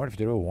acting. You only have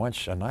to do it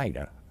once a night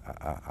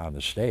on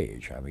the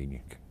stage. I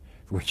mean,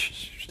 which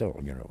is still,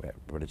 you know,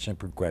 but it's in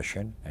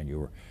progression, and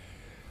you're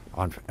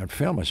on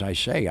film, as I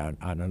say, on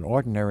an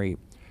ordinary,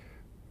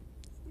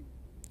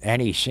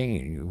 any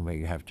scene, you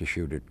may have to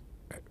shoot it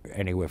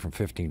anywhere from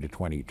 15 to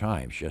 20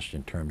 times, just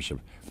in terms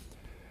of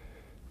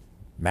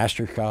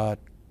master shot,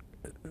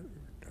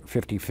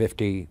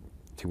 50-50,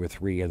 2 or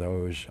 3 of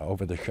those,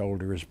 over the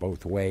shoulders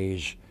both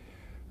ways,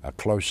 a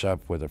close-up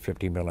with a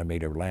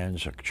 50mm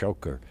lens, a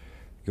choker.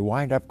 You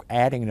wind up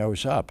adding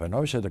those up, and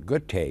those are the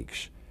good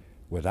takes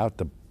without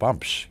the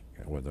bumps,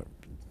 or the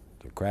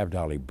crab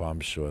dolly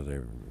bumps, or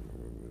the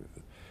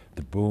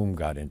boom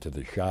got into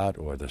the shot,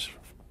 or this.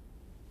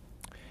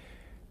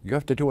 You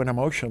have to do an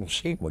emotional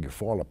scene where you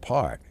fall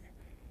apart.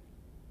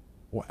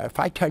 If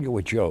I tell you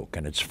a joke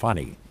and it's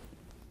funny,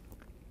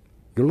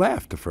 you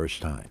laugh the first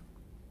time.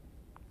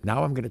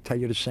 Now I'm going to tell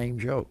you the same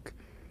joke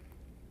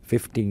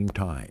 15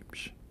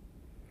 times.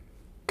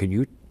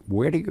 There's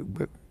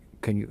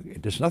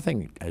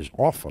nothing as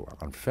awful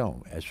on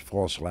film as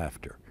false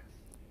laughter.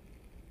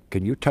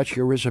 Can you touch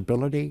your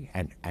risibility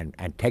and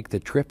take the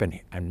trip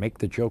and make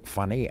the joke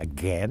funny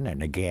again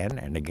and again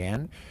and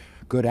again?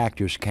 Good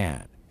actors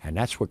can. And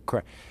that's what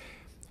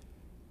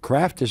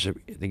craft is,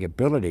 the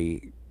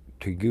ability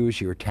to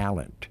use your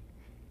talent.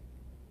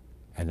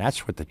 And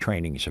that's what the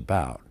training is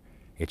about.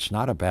 It's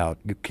not about,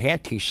 you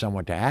can't teach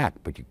someone to act,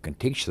 but you can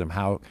teach them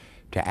how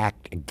to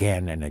act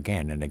again and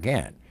again and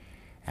again.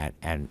 And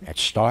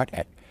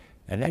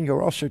then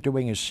you're also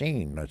doing a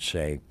scene, let's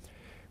say,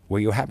 where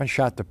you haven't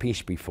shot the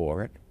piece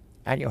before it,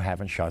 and you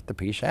haven't shot the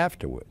piece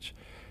afterwards.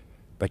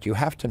 But you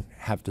have to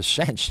have the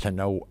sense to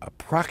know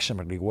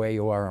approximately where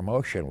you are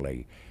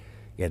emotionally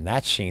in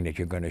that scene that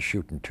you're going to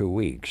shoot in 2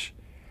 weeks,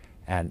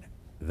 and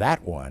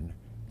that one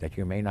that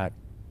you may not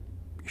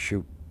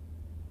shoot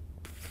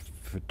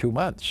for 2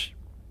 months.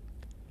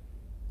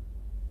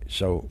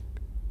 So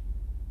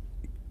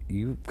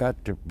you've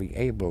got to be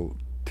able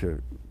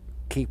to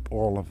keep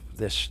all of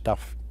this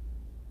stuff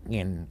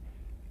in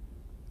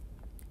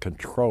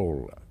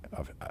control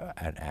of,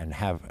 and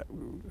have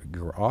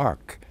your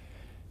arc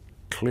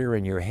clear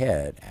in your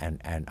head,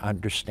 and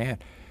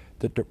understand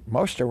that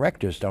most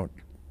directors don't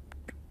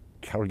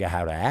tell you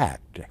how to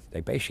act.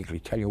 They basically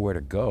tell you where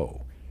to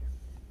go.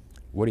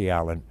 Woody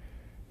Allen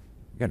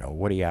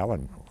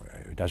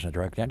doesn't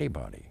direct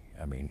anybody.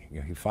 I mean, you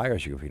know, he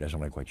fires you if he doesn't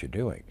like what you're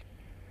doing.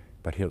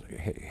 But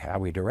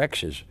how he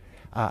directs is,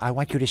 I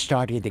want you to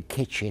start in the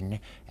kitchen,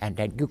 and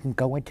then you can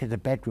go into the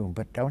bedroom,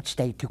 but don't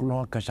stay too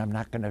long because I'm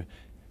not going to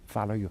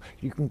follow you.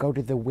 You can go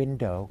to the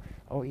window,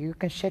 or you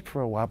can sit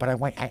for a while, but I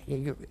want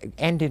you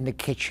end in the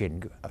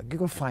kitchen.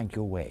 You'll find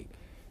your way.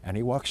 And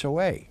he walks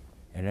away.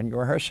 And then you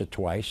rehearse it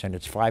twice, and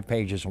it's 5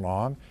 pages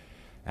long,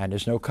 and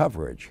there's no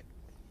coverage.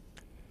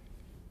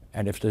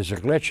 And if there's a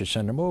glitch, it's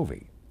in the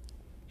movie.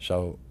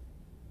 So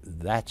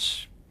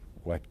that's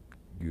what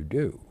you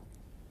do.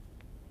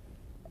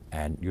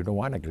 And you don't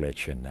want a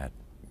glitch in that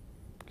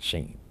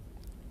scene.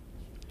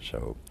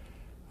 So,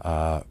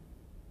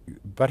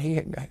 but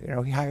he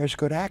hires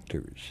good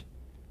actors.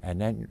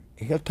 And then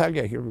he'll tell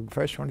you, he'll be the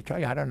first one to tell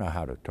you, I don't know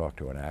how to talk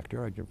to an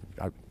actor.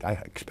 I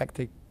expect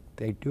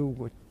they do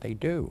what they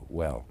do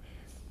well.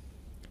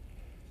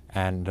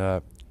 And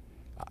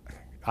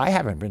I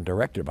haven't been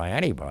directed by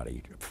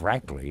anybody,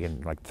 frankly,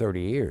 in like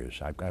 30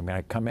 years. I mean,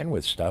 I come in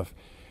with stuff.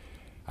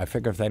 I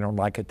figure if they don't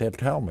like it, they'll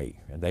tell me.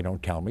 And they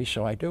don't tell me,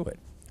 so I do it.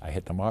 I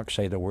hit the mark,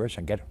 say the words,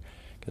 and get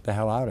the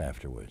hell out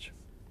afterwards.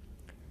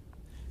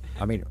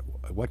 I mean,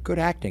 what good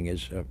acting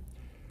is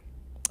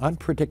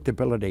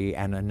unpredictability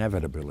and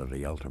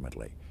inevitability,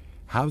 ultimately.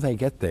 How they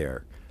get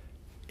there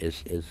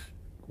is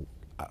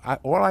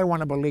all I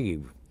want to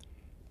believe,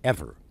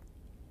 ever,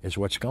 is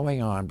what's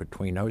going on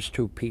between those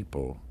two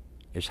people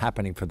is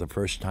happening for the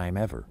first time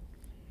ever.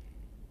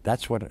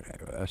 That's what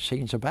a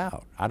scene's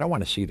about. I don't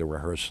want to see the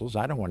rehearsals.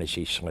 I don't want to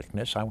see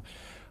slickness.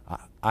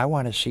 I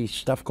want to see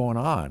stuff going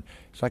on.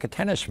 It's like a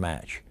tennis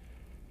match.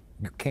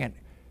 You can't,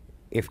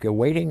 if you're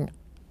waiting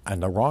on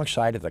the wrong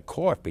side of the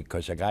court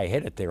because a guy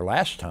hit it there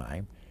last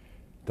time,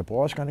 the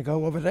ball's going to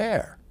go over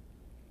there.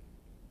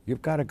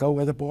 You've got to go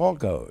where the ball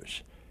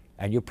goes.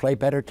 And you play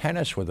better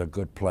tennis with a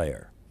good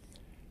player.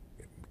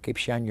 It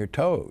keeps you on your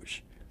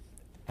toes.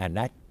 And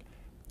that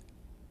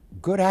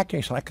good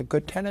acting is like a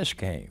good tennis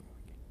game.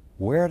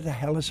 Where the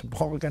hell is the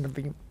ball going to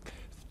be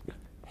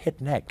hit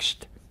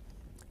next?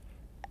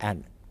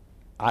 And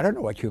I don't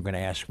know what you're going to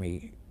ask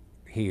me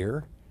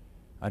here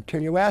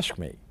until you ask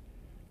me.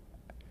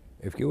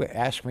 If you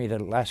ask me the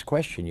last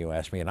question you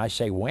asked me, and I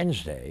say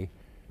Wednesday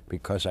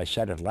because I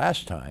said it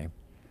last time,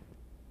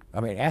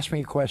 I mean, ask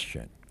me a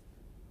question.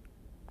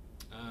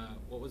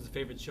 What was the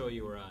favorite show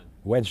you were on?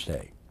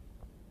 Wednesday.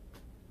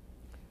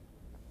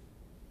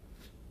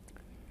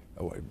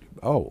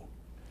 Oh,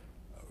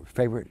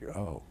 favorite,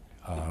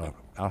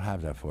 I'll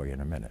have that for you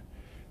in a minute.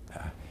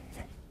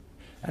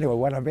 Anyway,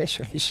 what I'm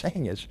basically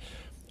saying is,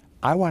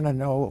 I want to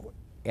know,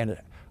 and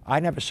I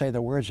never say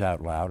the words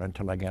out loud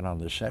until I get on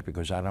the set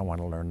because I don't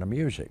want to learn the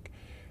music.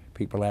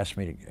 People ask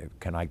me,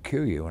 can I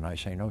cue you? And I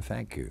say, no,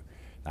 thank you.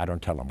 I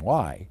don't tell them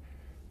why,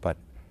 but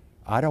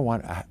I don't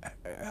want,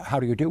 how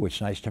do you do?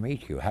 It's nice to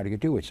meet you. How do you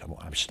do?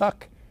 I'm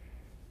stuck.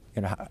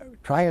 You know,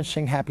 try and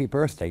sing Happy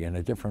Birthday in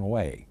a different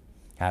way.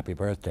 Happy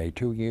birthday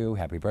to you,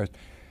 happy birthday.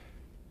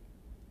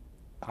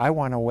 I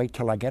want to wait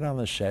till I get on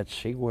the set,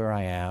 see where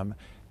I am,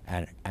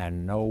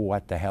 and know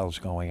what the hell's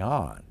going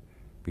on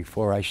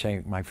before I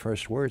say my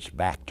first words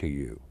back to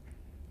you.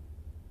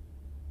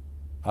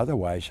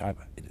 Otherwise,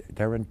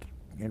 they're in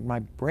my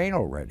brain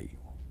already.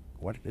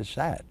 What is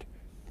that?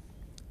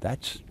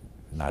 That's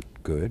not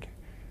good.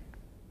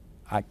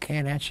 I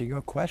can't answer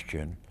your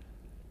question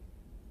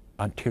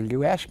until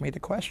you ask me the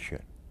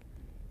question.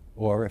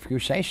 Or if you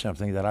say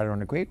something that I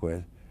don't agree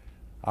with,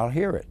 I'll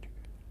hear it.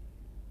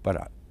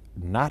 But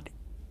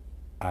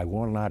I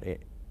will not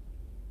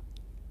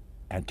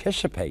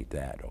anticipate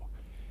that.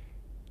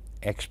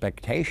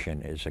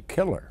 Expectation is a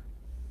killer.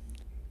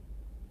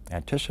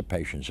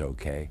 Anticipation's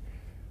okay.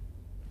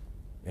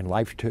 In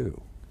life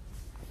too.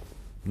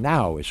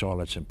 Now is all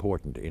that's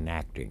important in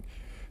acting.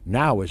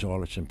 Now is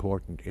all that's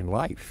important in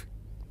life.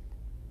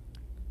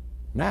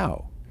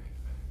 Now.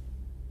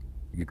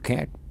 You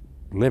can't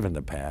live in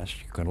the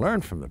past. You can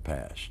learn from the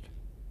past.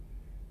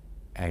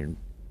 And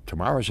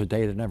tomorrow's a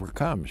day that never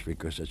comes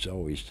because it's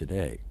always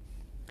today.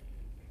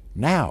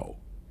 Now.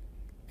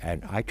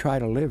 And I try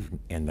to live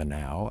in the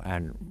now,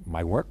 and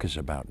my work is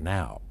about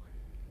now.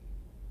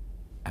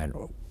 And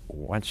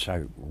once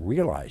I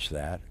realize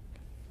that,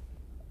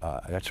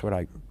 that's what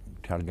I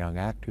tell young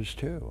actors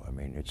too. I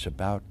mean, it's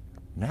about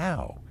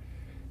now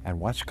and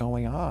what's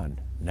going on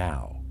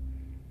now.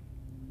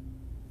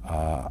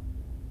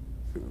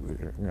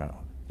 You know,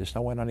 there's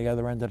no one on the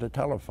other end of the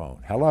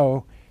telephone.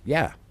 Hello?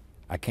 Yeah,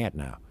 I can't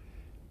now.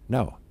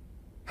 No.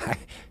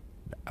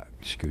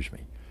 Excuse me.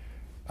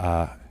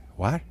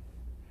 What?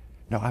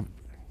 No,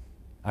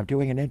 I'm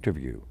doing an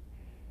interview.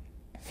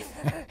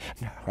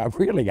 No,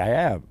 I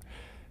am.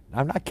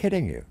 I'm not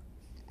kidding you.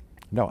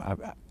 No,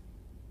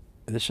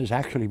 this is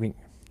actually being,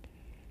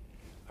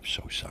 I'm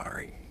so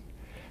sorry.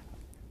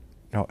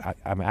 No,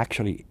 I'm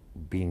actually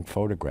being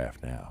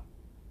photographed now.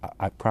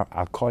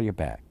 I'll call you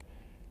back.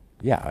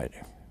 Yeah,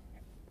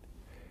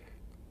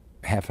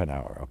 half an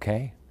hour,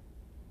 okay?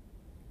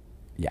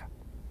 Yeah,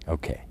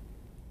 okay.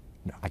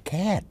 No, I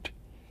can't.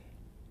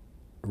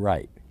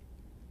 Right.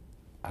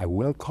 I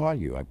will call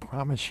you, I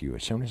promise you,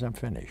 as soon as I'm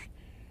finished.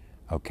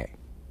 Okay.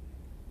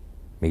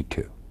 Me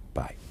too.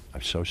 Bye.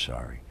 I'm so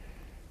sorry.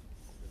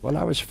 Well,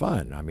 that was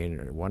fun. I mean,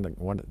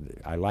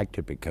 I liked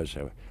it because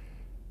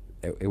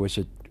it was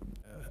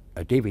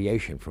a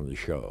deviation from the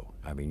show.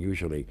 I mean,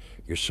 usually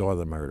you saw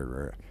the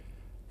murderer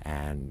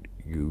and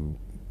you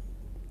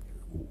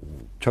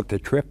took the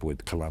trip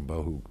with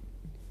Columbo, who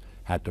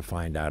had to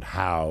find out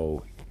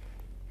how,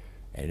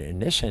 and in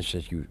this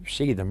instance you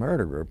see the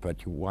murderer,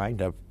 but you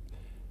wind up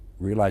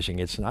realizing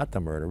it's not the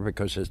murderer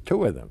because there's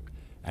two of them,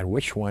 and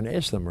which one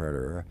is the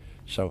murderer.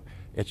 So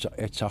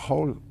it's a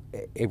whole,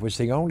 it was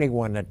the only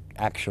one that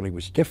actually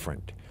was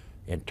different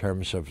in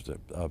terms of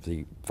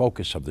the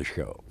focus of the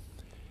show.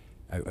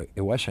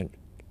 It wasn't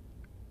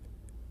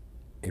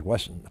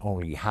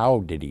only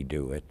how did he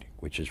do it,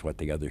 which is what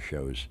the other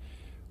shows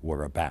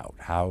were about.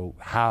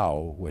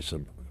 How was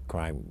the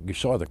crime, you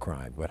saw the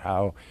crime, but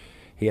how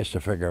he has to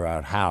figure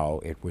out how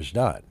it was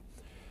done.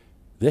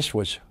 This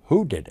was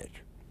who did it.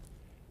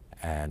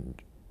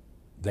 And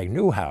they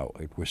knew how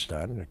it was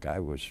done. The guy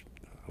was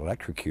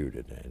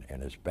electrocuted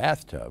in his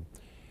bathtub,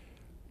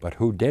 but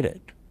who did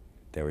it?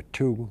 There were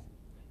two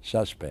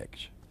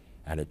suspects,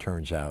 and it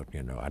turns out,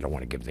 you know, I don't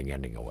want to give the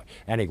ending away.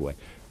 Anyway,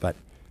 but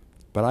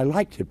I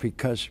liked it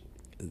because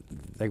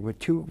they were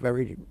two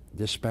very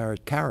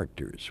disparate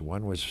characters.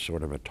 One was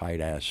sort of a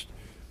tight-assed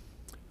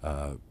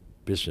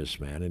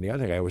businessman, and the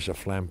other guy was a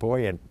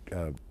flamboyant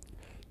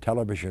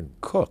television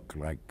cook,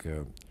 like,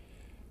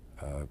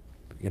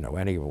 you know,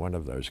 any one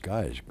of those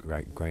guys,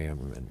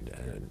 Graham,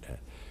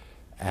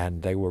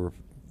 and they were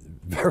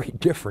very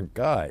different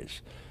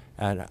guys.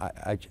 And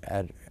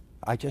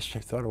I just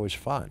thought it was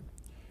fun.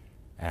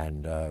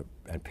 and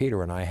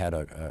Peter and I had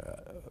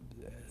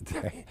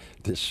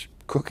this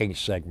cooking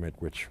segment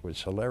which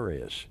was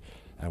hilarious,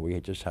 and we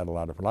had just had a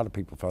lot of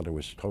people felt it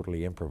was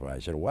totally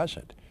improvised. It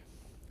wasn't,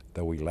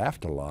 though we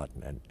laughed a lot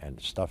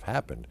and stuff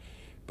happened,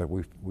 but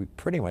we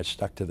pretty much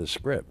stuck to the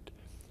script,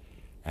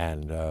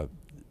 and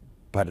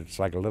but it's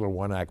like a little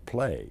one-act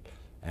play,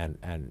 and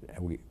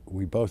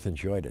we both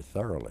enjoyed it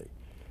thoroughly,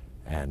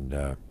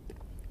 and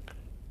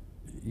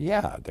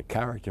yeah, the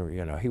character,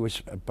 you know, he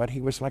was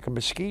like a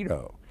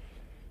mosquito.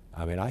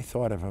 I mean, I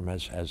thought of him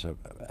as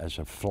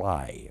a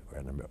fly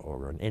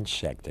or an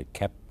insect that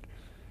kept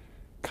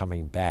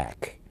coming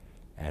back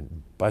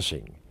and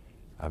buzzing.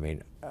 I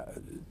mean,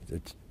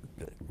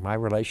 my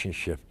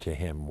relationship to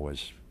him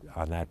was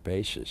on that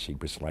basis. He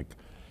was like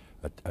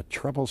a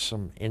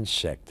troublesome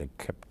insect that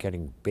kept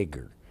getting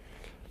bigger,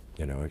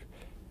 you know,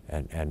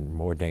 and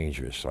more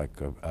dangerous, like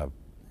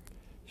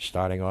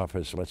starting off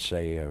as, let's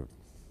say,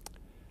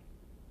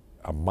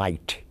 a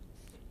mite,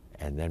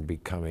 and then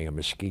becoming a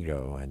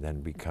mosquito, and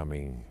then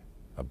becoming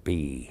a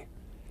bee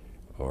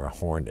or a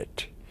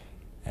hornet.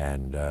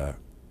 And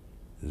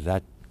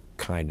that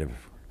kind of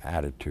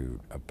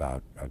attitude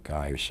about a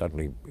guy who's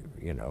suddenly,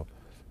 you know,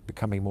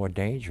 becoming more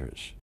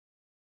dangerous.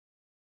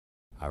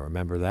 I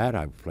remember that.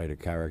 I played a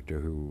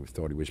character who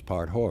thought he was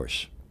part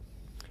horse.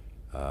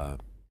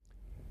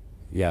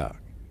 Yeah,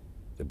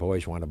 the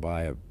boys want to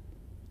buy a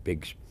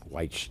big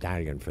white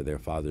stallion for their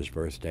father's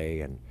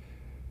birthday, and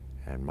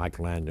Mike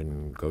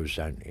Landau goes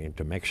down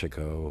into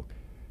Mexico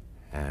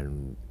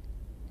and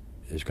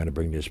is going to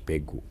bring this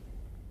big,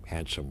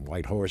 handsome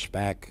white horse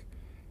back,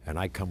 and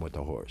I come with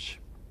the horse.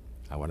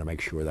 I want to make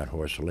sure that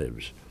horse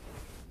lives.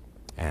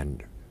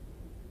 And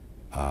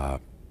I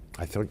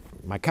thought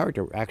my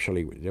character,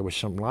 actually, there were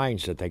some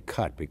lines that they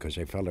cut because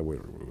they felt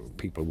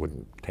people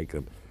wouldn't take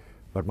them.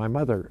 But my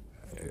mother,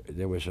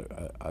 there was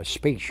a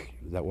speech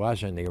that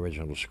was in the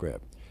original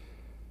script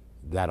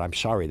that I'm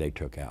sorry they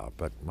took out,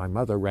 but my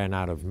mother ran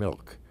out of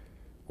milk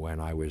when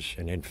I was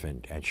an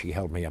infant, and she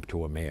held me up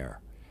to a mare,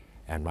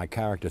 and my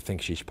character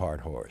thinks she's part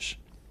horse,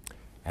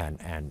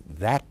 and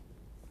that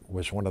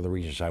was one of the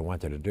reasons I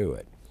wanted to do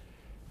it.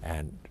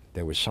 And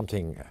there was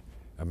something,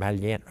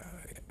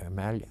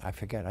 I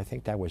forget, I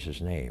think that was his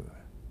name,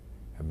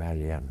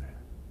 Emmalien.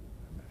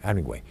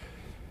 Anyway,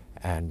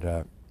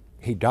 and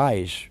he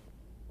dies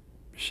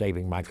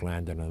saving Mike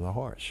Landau and the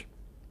horse,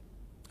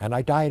 and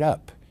I died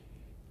up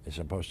as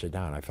opposed to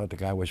down. I felt the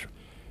guy was,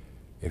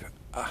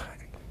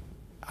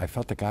 I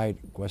felt the guy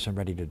wasn't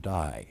ready to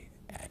die,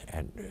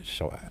 and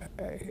so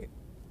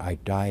I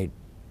died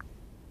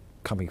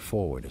coming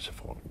forward as if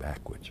falling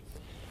backwards.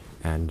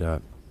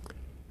 And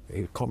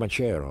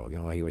Boettcher, you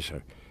know, he was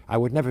I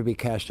would never be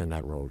cast in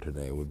that role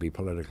today. It would be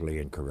politically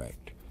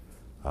incorrect.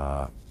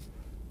 But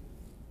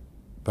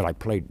I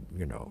played,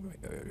 you know,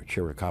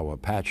 Chiricahua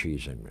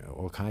Apaches and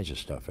all kinds of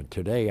stuff. And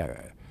today,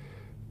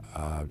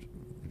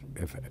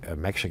 if a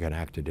Mexican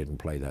actor didn't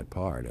play that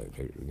part,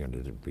 you know,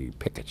 it'd be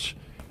pickets.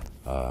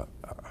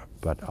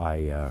 But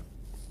I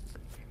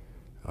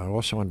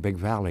also in Big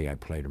Valley, I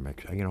played a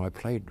Mexican. You know, I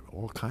played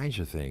all kinds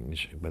of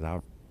things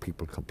without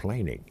people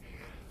complaining.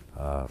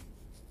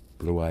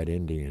 Blue-eyed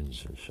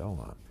Indians and so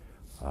on.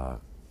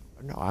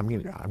 No, I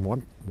mean,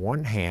 on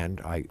one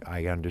hand,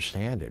 I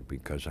understand it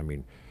because, I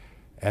mean,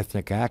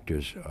 ethnic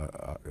actors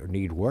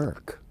need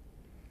work.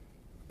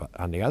 But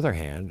on the other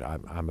hand,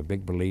 I'm a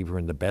big believer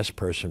in the best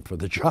person for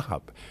the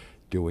job,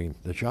 doing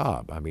the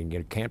job. I mean,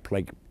 you can't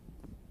play,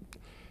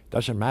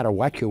 doesn't matter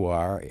what you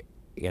are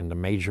in the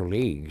major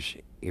leagues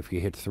if you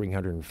hit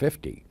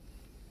 350.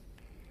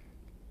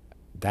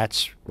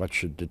 That's what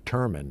should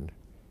determine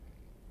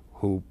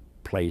who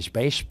plays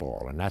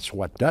baseball, and that's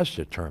what does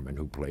determine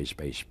who plays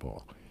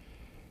baseball.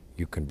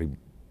 You can be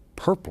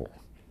purple,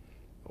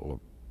 or,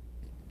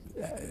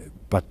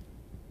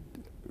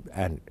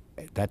 and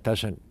that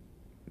doesn't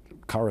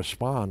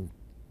correspond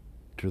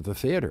to the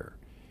theater.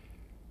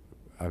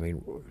 I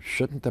mean,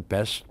 shouldn't the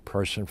best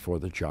person for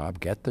the job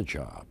get the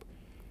job?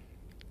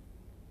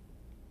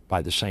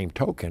 By the same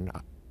token,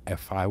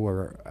 if I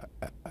were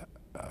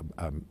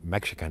a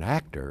Mexican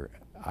actor,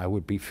 I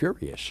would be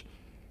furious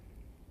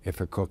if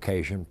a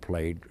Caucasian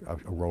played a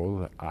role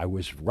that I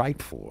was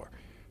right for.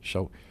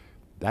 So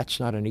that's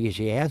not an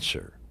easy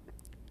answer.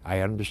 I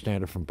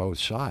understand it from both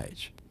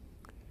sides.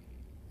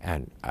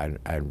 And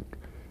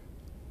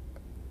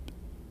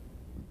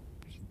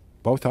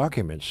both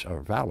arguments are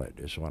valid,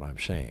 is what I'm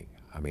saying.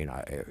 I mean,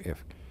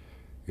 if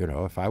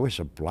I was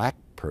a black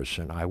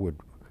person,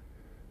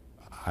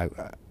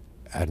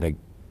 and they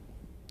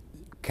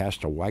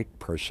cast a white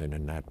person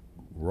in that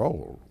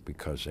role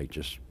because they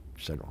just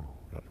said, oh,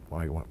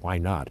 why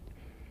not?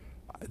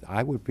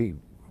 I'd be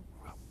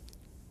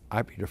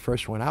the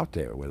first one out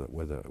there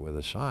with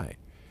a sign.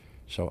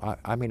 So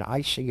I mean,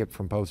 I see it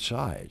from both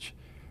sides,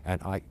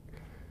 and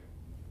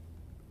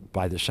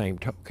by the same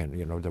token,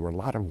 you know, there were a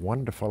lot of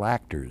wonderful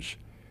actors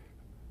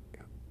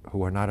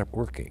who are not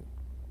working.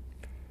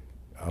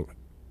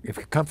 If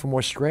you come from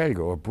Australia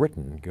or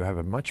Britain, you have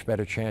a much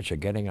better chance of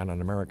getting on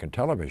an American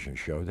television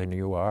show than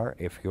you are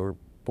if you're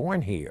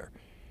born here.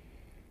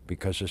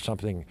 because there's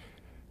something,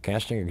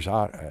 casting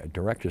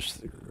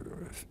directors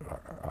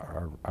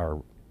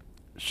are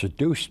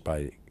seduced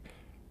by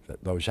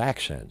those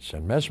accents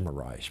and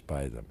mesmerized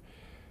by them.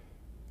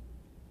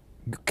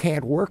 You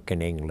can't work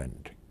in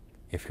England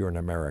if you're an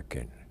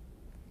American.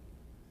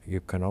 You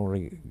can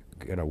only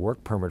get a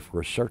work permit for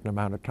a certain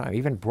amount of time.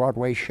 Even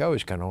Broadway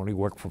shows can only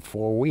work for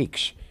 4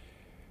 weeks.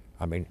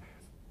 I mean,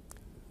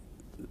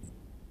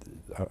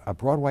 a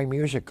Broadway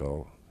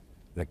musical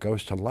that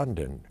goes to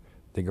London,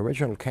 the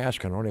original cast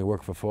can only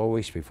work for 4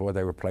 weeks before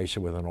they replace it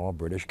with an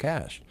all-British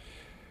cast.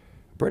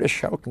 A British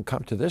show can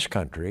come to this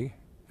country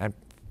and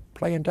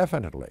play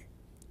indefinitely.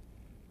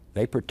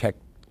 They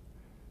protect,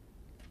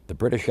 the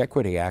British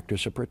equity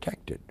actors are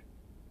protected.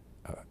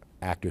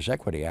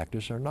 Equity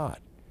actors are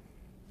not.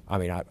 I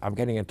mean, I'm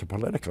getting into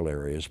political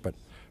areas, but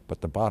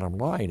the bottom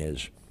line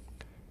is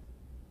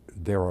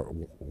there are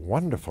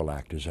wonderful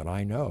actors that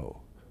I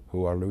know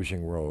who are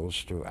losing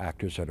roles to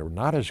actors that are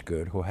not as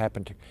good, who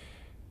happen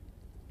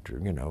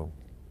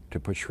to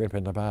put shrimp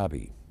in the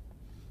barbie.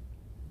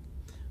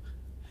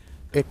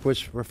 It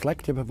was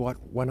reflective of what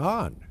went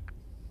on.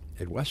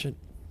 It wasn't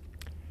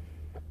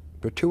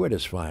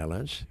gratuitous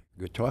violence.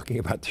 You're talking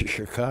about the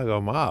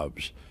Chicago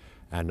mobs,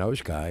 and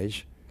those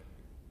guys,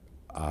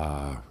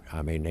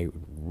 I mean, they,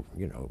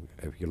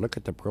 if you look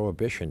at the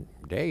Prohibition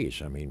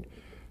days, I mean,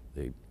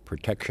 the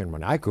protection,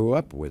 when I grew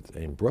up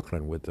in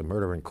Brooklyn with the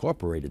Murder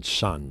Incorporated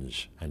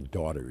sons and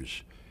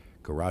daughters,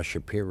 Garage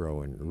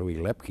Shapiro and Louis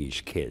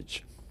Lepke's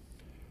kids,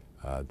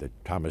 that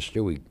Thomas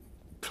Dewey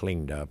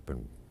cleaned up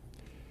and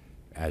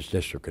as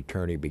district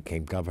attorney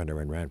became governor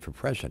and ran for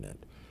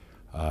president.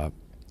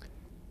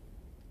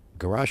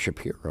 Garage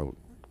Shapiro,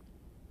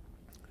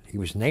 he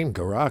was named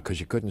Garage because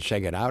he couldn't say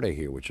 "get out of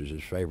here," which is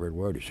his favorite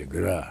word. He said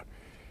 "Garage,"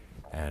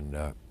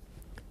 and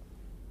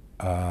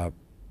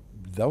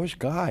those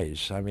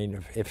guys, I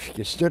mean, if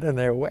you stood in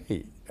their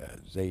way,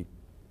 they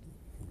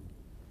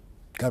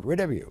got rid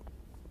of you.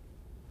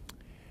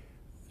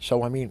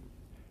 So I mean,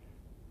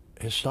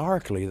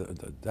 historically,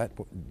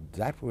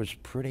 that was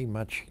pretty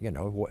much,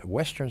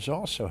 Westerns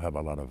also have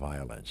a lot of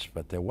violence,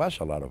 but there was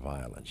a lot of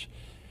violence.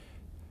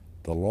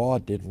 The law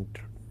didn't.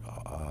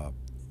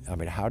 I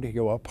mean, how do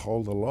you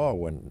uphold the law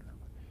when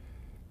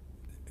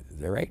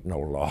there ain't no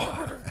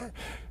law?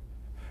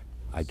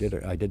 I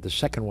did the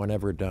second one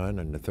ever done,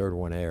 and the third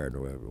one aired, a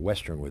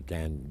Western with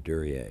Dan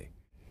Duryea.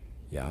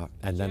 Yeah,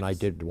 and then I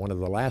did one of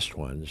the last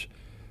ones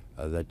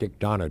that Dick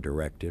Donner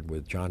directed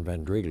with John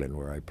Van Driegelen,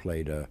 where I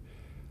played a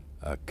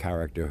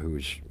character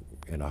who's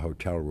in a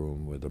hotel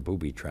room with a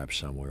booby trap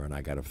somewhere, and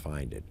I got to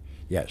find it.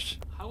 Yes.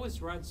 How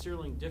was Rod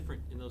Serling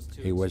different in those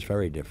two? He was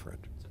very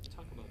different.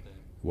 Talk about that.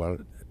 Well,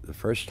 the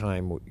first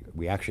time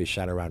we actually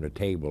sat around a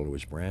table, it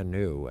was brand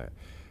new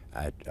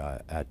at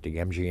the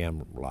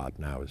MGM lot,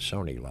 now it's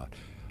Sony lot,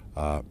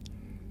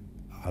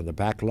 on the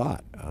back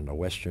lot on the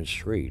Western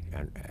Street,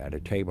 and at a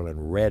table,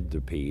 and read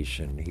the piece,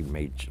 and he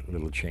made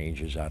little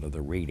changes out of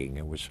the reading.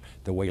 It was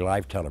the way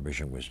live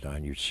television was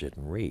done. You'd sit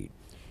and read.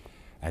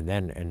 And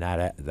then in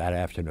that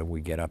afternoon,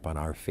 we get up on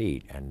our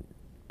feet and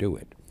do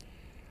it.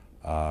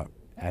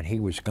 And he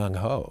was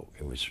gung-ho.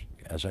 It was,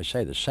 as I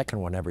say, the second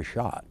one ever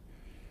shot.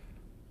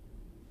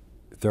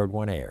 The third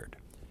one aired.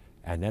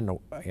 And then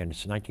in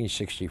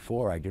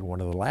 1964, I did one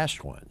of the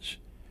last ones.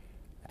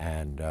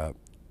 And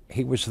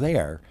he was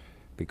there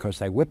because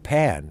they whip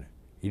pan.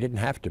 He didn't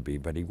have to be,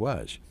 but he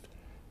was.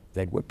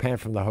 They'd whip pan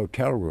from the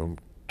hotel room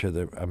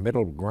to a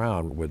middle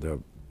ground with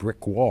a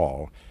brick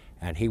wall,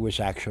 and he was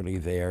actually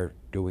there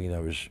doing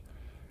those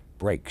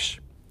breaks.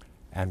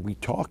 And we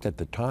talked at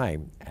the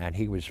time, and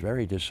he was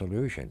very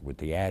disillusioned with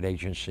the ad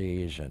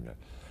agencies and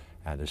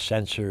the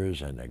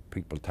censors and the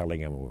people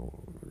telling him, well,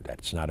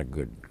 that's not a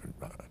good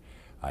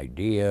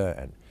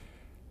idea.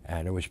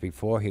 And it was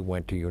before he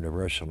went to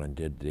Universal and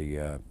did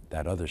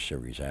that other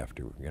series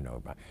after,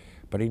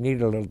 But he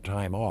needed a little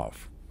time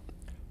off.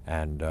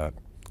 And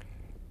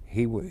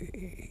he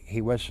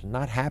was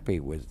not happy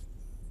with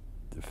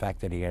the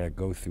fact that he had to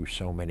go through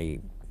so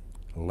many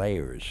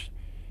layers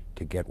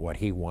to get what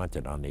he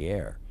wanted on the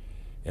air.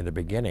 In the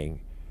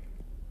beginning,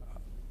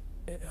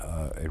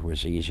 it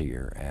was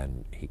easier,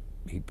 and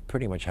he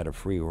pretty much had a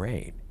free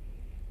rein.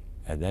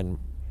 And then,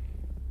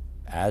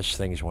 as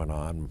things went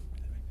on,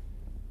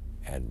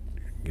 and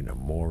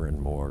more and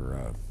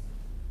more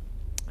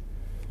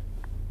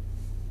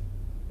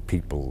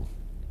people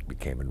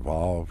became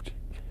involved,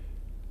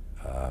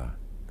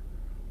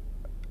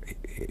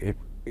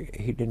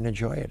 he didn't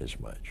enjoy it as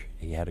much.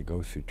 He had to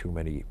go through too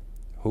many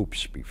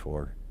hoops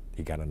before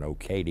he got an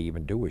okay to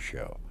even do a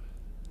show.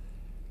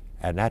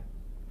 And that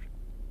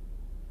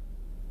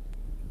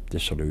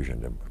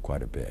disillusioned him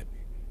quite a bit.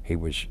 He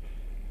was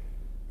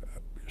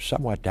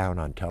somewhat down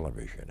on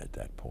television at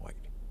that point,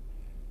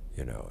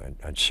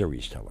 and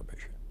series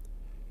television.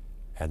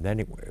 And then,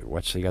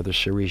 what's the other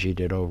series he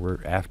did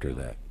over after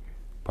that?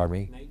 Pardon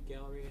me? Night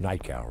Gallery.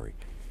 Night Gallery,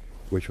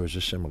 which was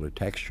a similar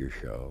texture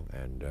show,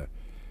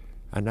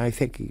 and I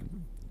think he,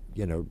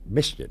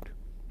 missed it,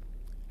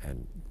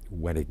 and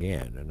went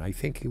again. And I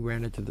think he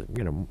ran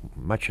into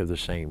much of the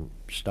same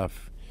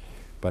stuff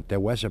But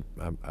there was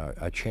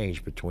a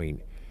change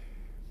between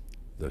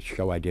the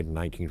show I did in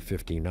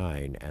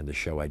 1959 and the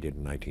show I did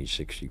in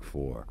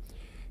 1964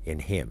 in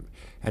him.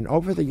 And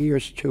over the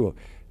years, too,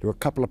 there were a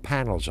couple of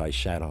panels I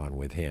sat on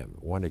with him,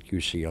 one at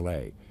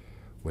UCLA,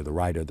 with a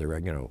writer there,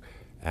 you know,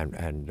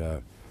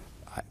 and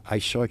I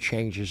saw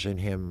changes in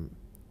him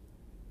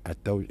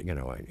at those, you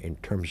know, in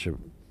terms of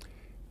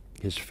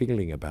his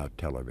feeling about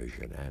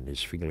television and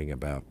his feeling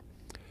about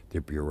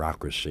the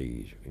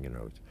bureaucracy, you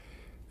know.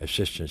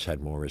 Assistants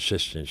had more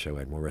assistants, who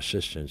had more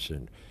assistants,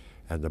 and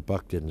the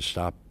buck didn't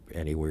stop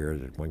anywhere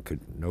that one could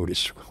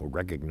notice or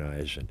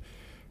recognize.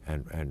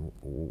 And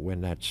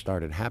when that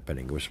started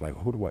happening, it was like,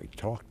 who do I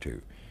talk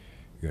to?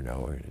 You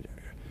know,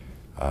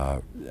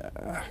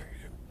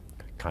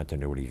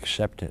 continuity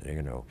acceptance,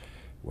 you know,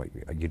 what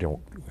you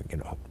don't, you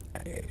know,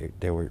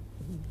 there were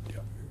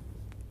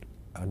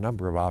a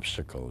number of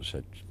obstacles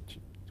that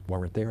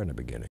weren't there in the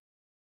beginning.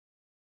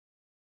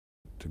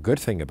 The good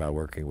thing about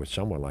working with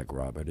someone like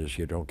Robert is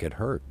you don't get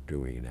hurt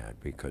doing that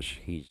because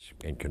he's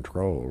in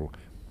control.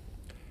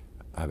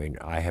 I mean,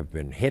 I have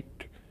been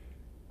hit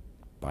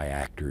by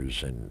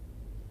actors and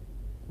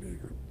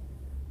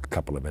a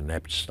couple of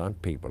inept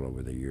stunt people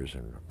over the years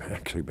and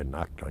actually been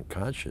knocked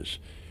unconscious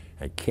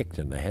and kicked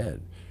in the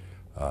head.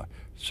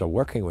 So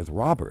working with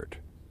Robert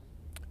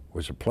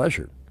was a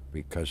pleasure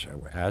because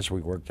as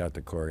we worked out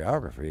the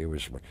choreography, it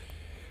was,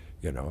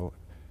 you know,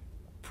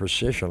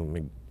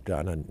 precisionally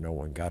done and no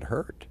one got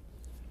hurt.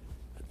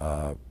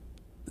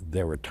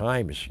 There were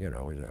times, you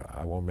know,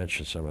 I won't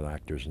mention some of the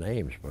actors'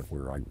 names, but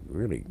where I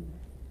really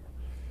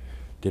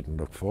didn't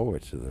look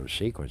forward to those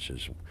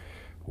sequences.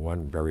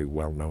 One very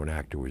well-known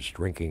actor was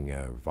drinking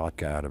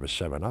vodka out of a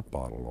 7-Up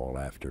bottle all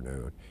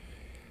afternoon,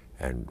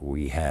 and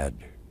we had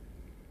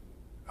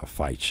a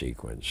fight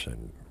sequence,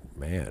 and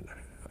man,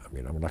 I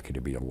mean, I'm lucky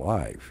to be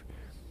alive.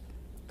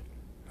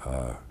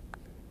 I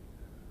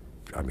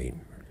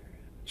mean,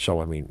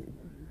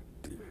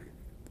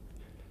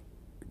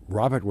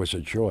 Robert was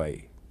a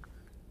joy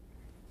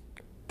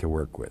to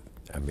work with.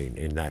 I mean,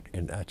 in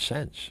that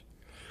sense.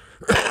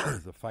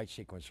 The fight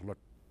sequence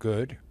looked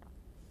good,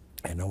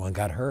 and no one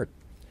got hurt,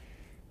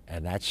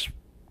 and that's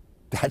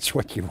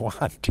what you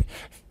want.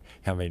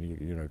 I mean,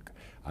 you know,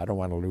 I don't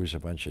want to lose a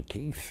bunch of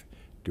teeth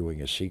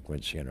doing a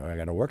sequence. You know, I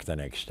got to work the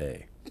next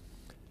day.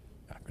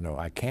 No,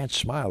 I can't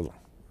smile.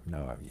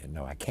 No,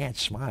 I can't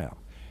smile.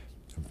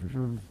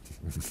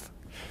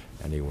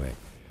 Anyway,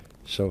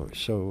 so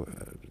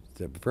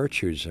the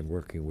virtues in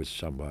working with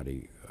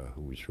somebody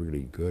who was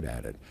really good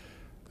at it.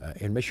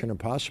 In Mission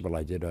Impossible,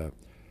 I did a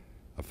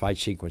fight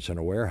sequence in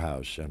a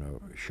warehouse in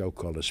a show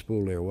called A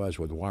Spool There Was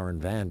with Warren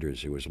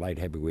Vanders, who was light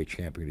heavyweight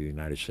champion of the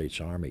United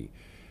States Army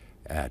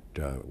at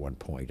one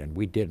point, and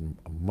we did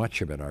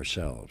much of it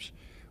ourselves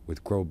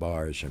with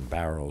crowbars and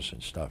barrels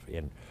and stuff.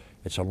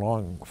 It's a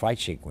long fight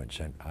sequence,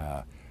 and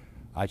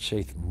I'd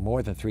say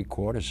more than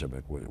 3/4 of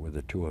it were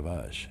the two of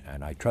us,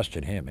 and I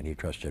trusted him and he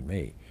trusted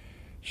me.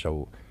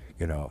 So,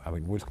 you know, I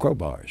mean, with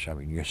crowbars, I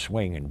mean, you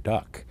swing and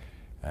duck,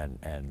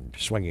 and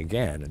swing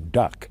again and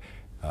duck.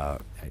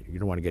 You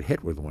don't want to get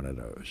hit with one of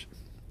those.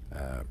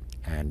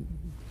 And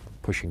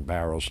pushing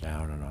barrels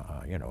down,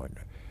 and you know,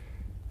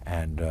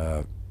 and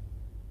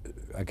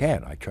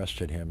again, I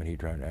trusted him, and he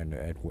tried, and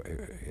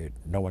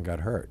no one got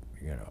hurt.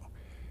 You know,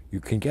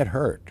 you can get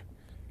hurt.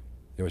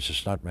 There was a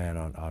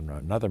stuntman on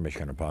another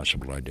Mission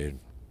Impossible I did,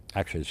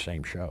 actually the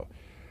same show.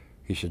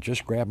 He said,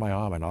 "Just grab my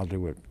arm and I'll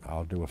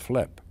do a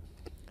flip."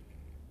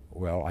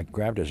 Well, I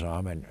grabbed his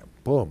arm and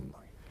boom,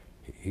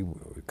 the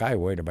guy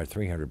weighed about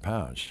 300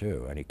 pounds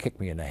too, and he kicked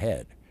me in the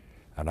head,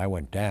 and I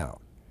went down,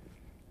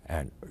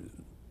 and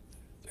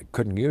I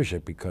couldn't use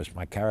it because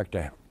my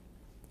character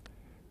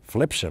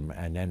flips him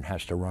and then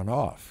has to run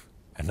off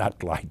and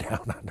not lie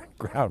down on the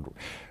ground,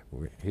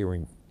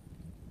 hearing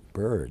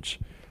birds.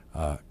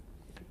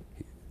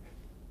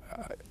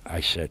 I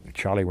said,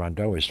 Charlie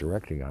Rondeau is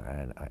directing,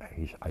 and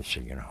I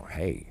said, you know,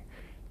 hey,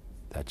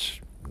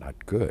 that's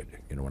not good.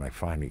 You know, when I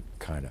finally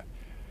kind of,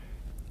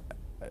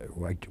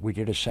 we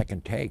did a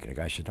second take, and the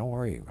guy said, don't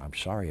worry, I'm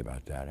sorry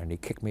about that. And he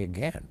kicked me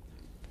again.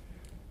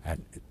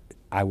 And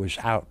I was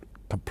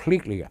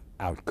completely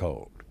out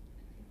cold.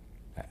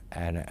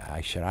 And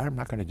I said, I'm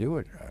not going to do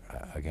it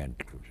again.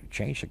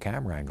 Change the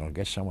camera angle and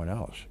get someone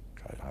else.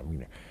 I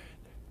mean,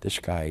 this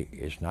guy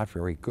is not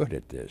very good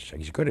at this.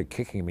 He's good at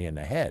kicking me in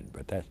the head,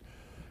 but that.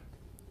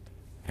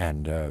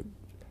 And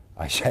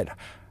I said,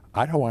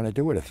 I don't want to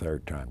do it a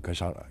third time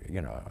because,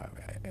 you know,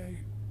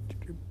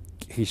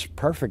 he's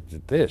perfect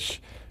at this.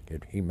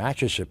 He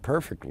matches it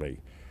perfectly,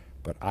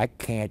 but I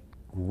can't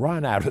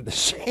run out of the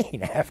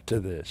scene after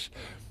this.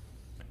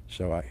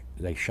 So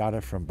they shot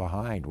it from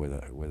behind with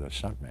a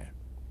stuntman,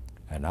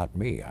 and not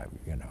me. I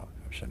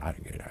said,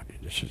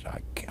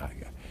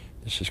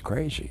 this is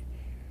crazy.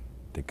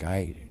 The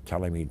guy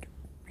telling me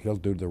he'll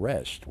do the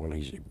rest. Well,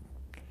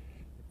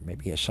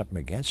 maybe he has something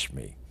against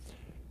me.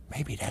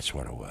 Maybe that's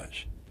what it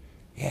was.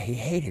 Yeah, he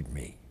hated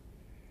me.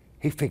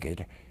 He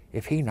figured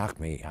if he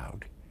knocked me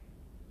out,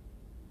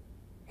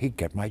 he'd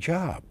get my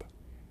job.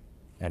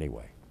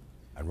 Anyway,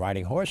 and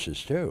riding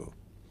horses too.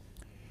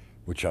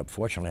 which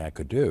unfortunately I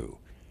could do,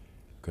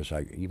 because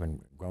even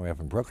growing up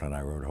in Brooklyn,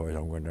 I rode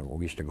horses.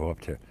 We used to go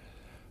up to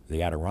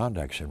the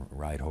Adirondacks and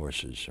ride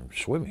horses and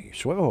swim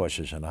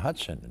horses in the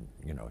Hudson. And,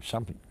 you know,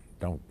 some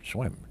don't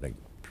swim; they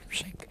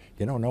sink.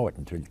 You don't know it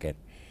until you get.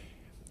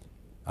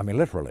 I mean,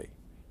 literally,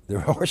 there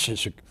are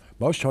horses.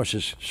 Most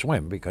horses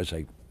swim because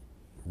they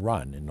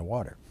run in the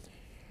water,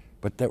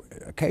 but the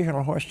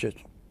occasional horse just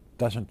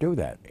doesn't do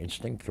that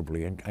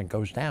instinctively and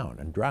goes down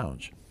and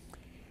drowns.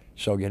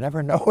 So you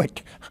never know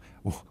it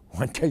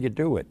until you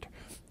do it.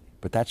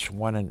 But that's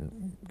one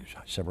in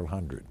several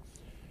hundred.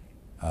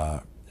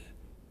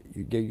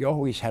 You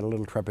always had a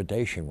little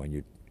trepidation when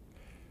you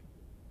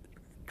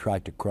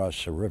tried to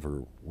cross a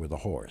river with a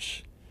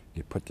horse.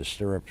 You put the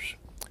stirrups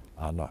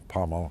on the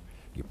pommel,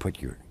 you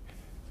put your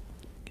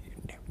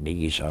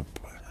knees up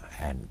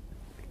and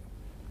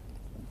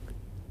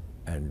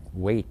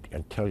wait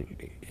until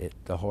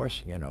the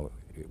horse, you know,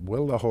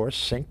 will the horse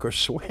sink or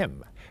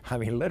swim? I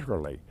mean,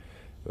 literally,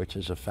 which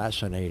is a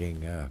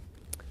fascinating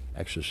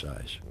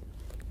exercise.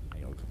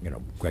 You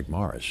know, Greg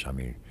Morris, I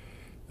mean,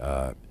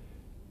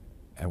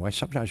 and why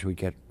sometimes we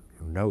get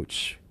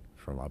notes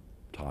from up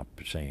top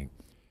saying,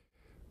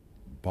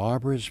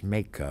 Barbara's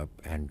makeup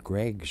and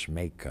Greg's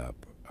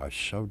makeup are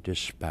so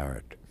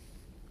disparate.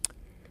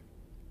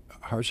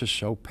 Hers is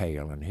so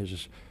pale and his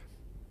is,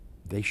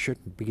 they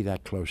shouldn't be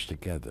that close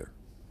together.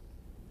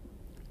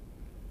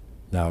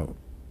 Now,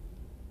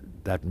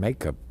 that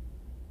makeup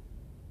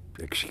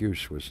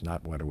excuse was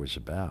not what it was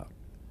about.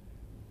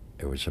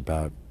 It was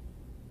about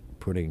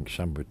putting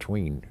some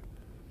between.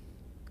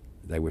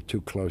 They were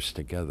too close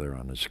together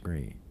on the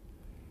screen.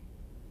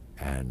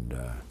 And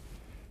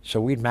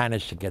so we'd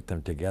managed to get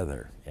them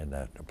together in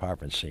that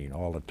apartment scene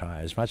all the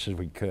time, as much as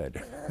we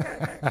could.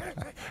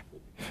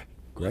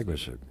 Greg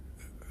was a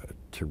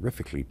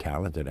terrifically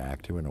talented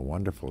actor and a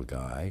wonderful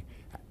guy.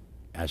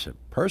 As a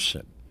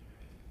person,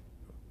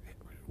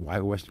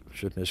 why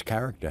shouldn't his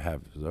character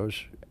have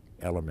those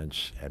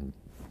elements, and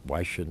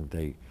why shouldn't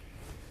they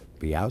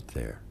be out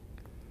there?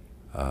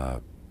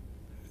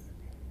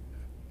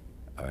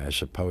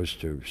 As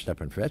opposed to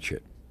Stephen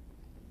Fetchit,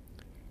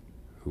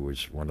 who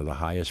was one of the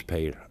highest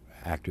paid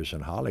actors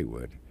in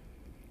Hollywood,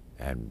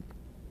 and,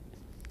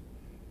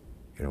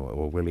 you know,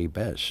 or Willie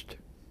Best.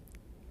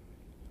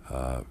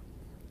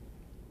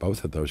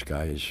 Both of those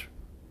guys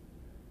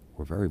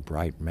were very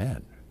bright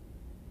men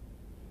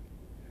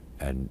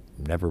and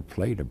never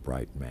played a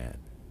bright man.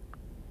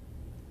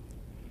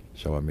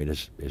 So, I mean,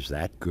 is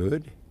that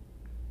good?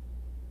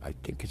 I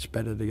think it's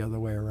better the other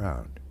way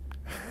around.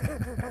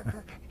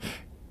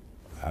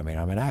 I mean,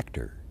 I'm an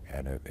actor,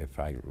 and if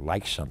I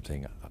like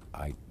something,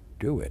 I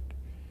do it.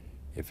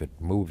 If it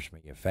moves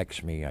me,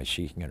 affects me, I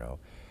see, you know.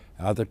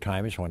 Other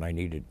times when I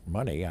needed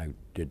money, I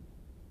did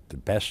the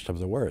best of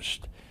the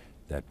worst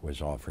that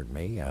was offered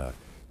me,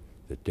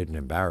 that didn't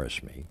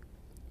embarrass me,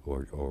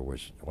 or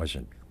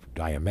wasn't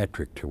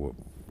diametric to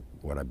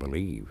what I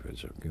believe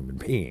as a human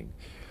being.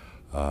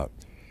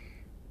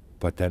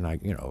 But then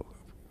you know,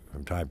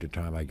 from time to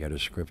time I get a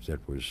script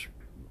that was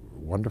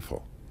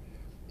wonderful.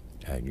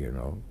 And, you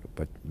know,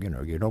 but, you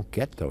know, you don't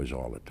get those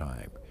all the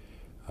time.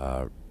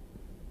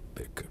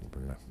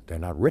 They're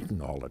not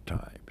written all the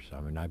time. So,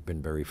 I mean, I've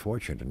been very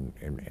fortunate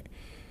in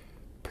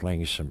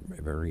playing some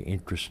very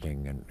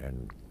interesting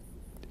and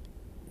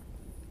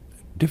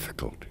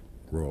difficult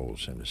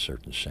roles in a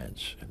certain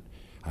sense. And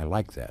I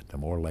like that. The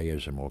more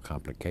layers and more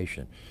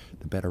complication,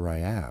 the better I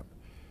am,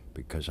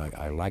 because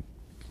I like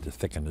to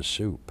thicken the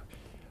soup.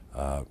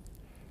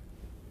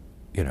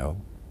 You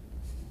know,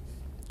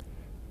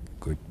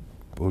 good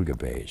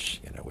bouillabaisse,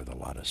 you know, with a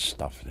lot of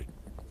stuff that,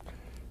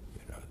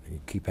 you know, you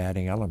keep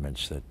adding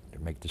elements that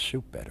make the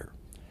soup better.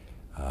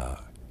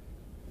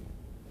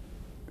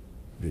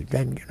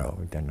 Then, you know,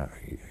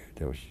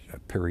 there was a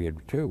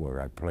period, too,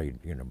 where I played,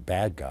 you know,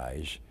 bad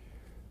guys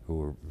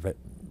who were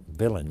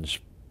villains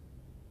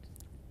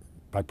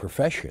by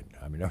profession.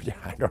 I mean,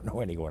 I don't know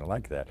anyone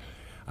like that.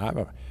 I'm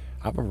a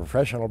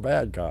professional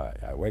bad guy.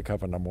 I wake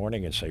up in the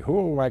morning and say,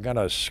 who am I going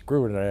to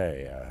screw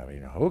today? I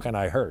mean, who can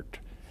I hurt?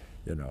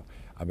 You know,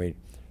 I mean,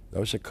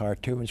 those are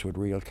cartoons with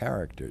real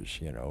characters,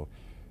 you know,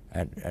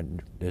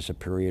 and there's a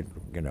period,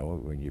 you know,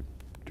 when you're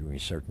doing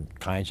certain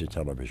kinds of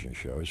television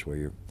shows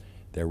where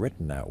they're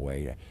written that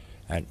way,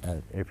 and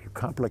if you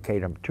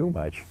complicate them too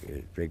much,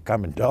 they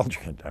become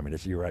indulgent. I mean,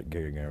 it's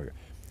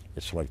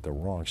like the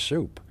wrong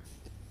soup.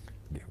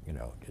 You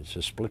know, it's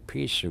a split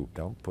pea soup.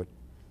 Don't put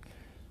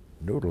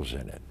noodles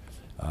in it.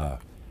 I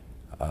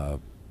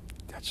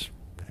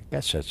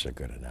guess that's a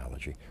good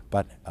analogy.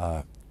 But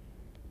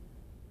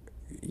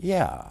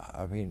yeah,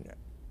 I mean,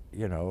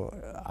 you know,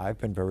 I've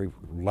been very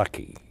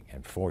lucky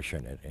and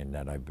fortunate in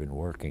that I've been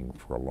working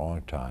for a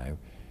long time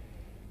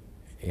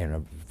in a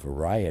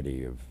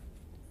variety of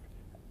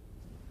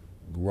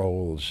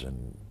roles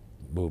and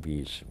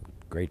movies,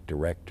 great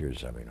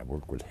directors. I mean, I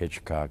worked with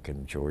Hitchcock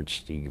and George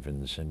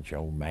Stevens and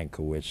Joe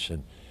Mankiewicz,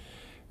 and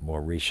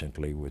more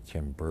recently with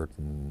Tim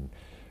Burton,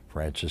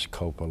 Francis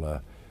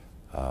Coppola,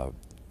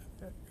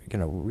 you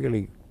know,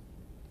 really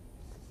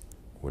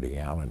Woody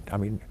Allen. I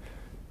mean,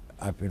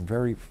 I've been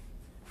very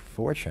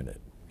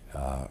fortunate,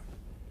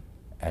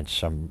 and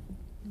some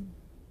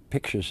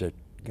pictures that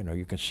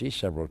you can see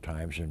several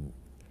times, and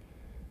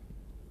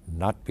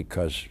not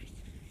because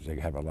they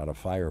have a lot of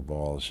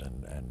fireballs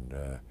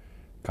and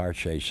car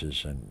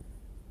chases and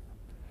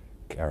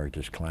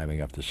characters climbing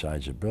up the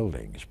sides of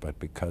buildings, but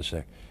because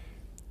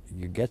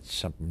you get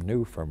something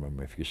new from them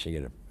if you see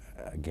it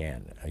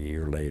again a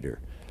year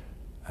later,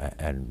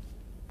 and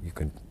you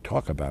can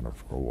talk about them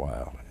for a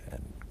while.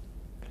 And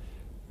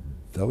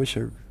those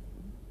are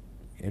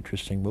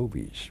interesting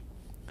movies.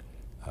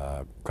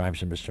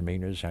 Crimes and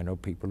Misdemeanors, I know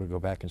people who go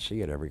back and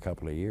see it every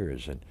couple of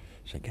years and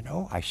say,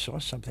 I saw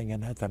something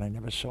in that I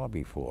never saw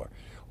before,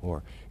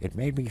 or it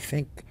made me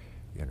think,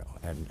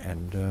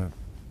 and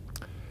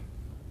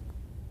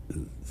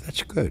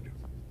that's good.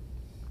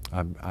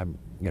 I'm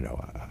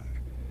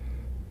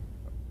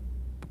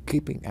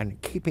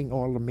keeping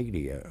all the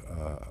media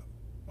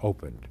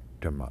open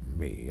to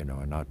me,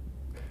 and not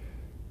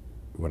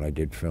when I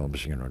did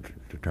films,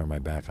 to turn my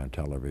back on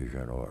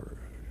television or.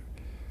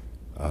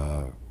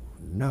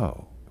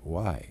 No.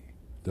 Why?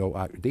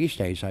 Though these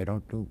days I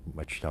don't do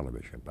much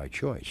television by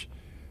choice,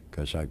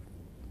 because I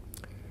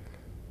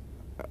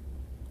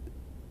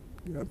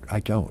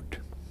don't,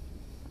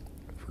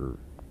 for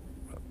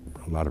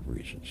a lot of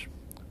reasons.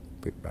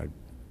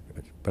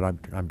 But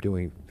I'm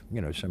doing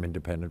some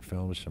independent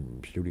films,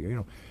 some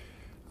studio.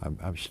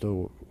 I'm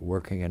still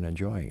working and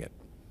enjoying it.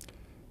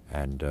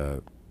 And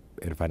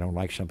if I don't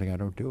like something, I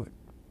don't do it,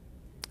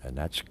 and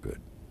that's good.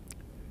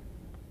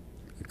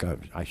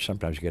 I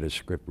sometimes get a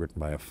script written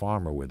by a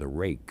farmer with a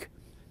rake,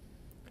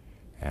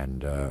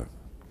 and I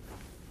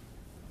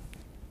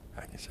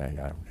can say,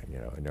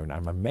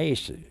 I'm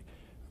amazed,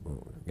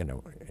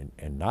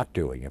 in not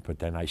doing it. But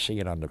then I see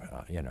it on the,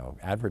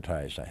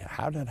 advertised.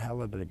 How the hell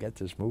did they get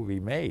this movie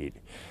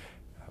made?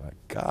 I'm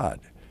like,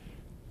 God.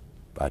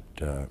 But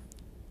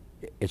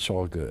it's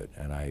all good,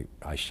 and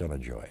I still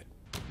enjoy it.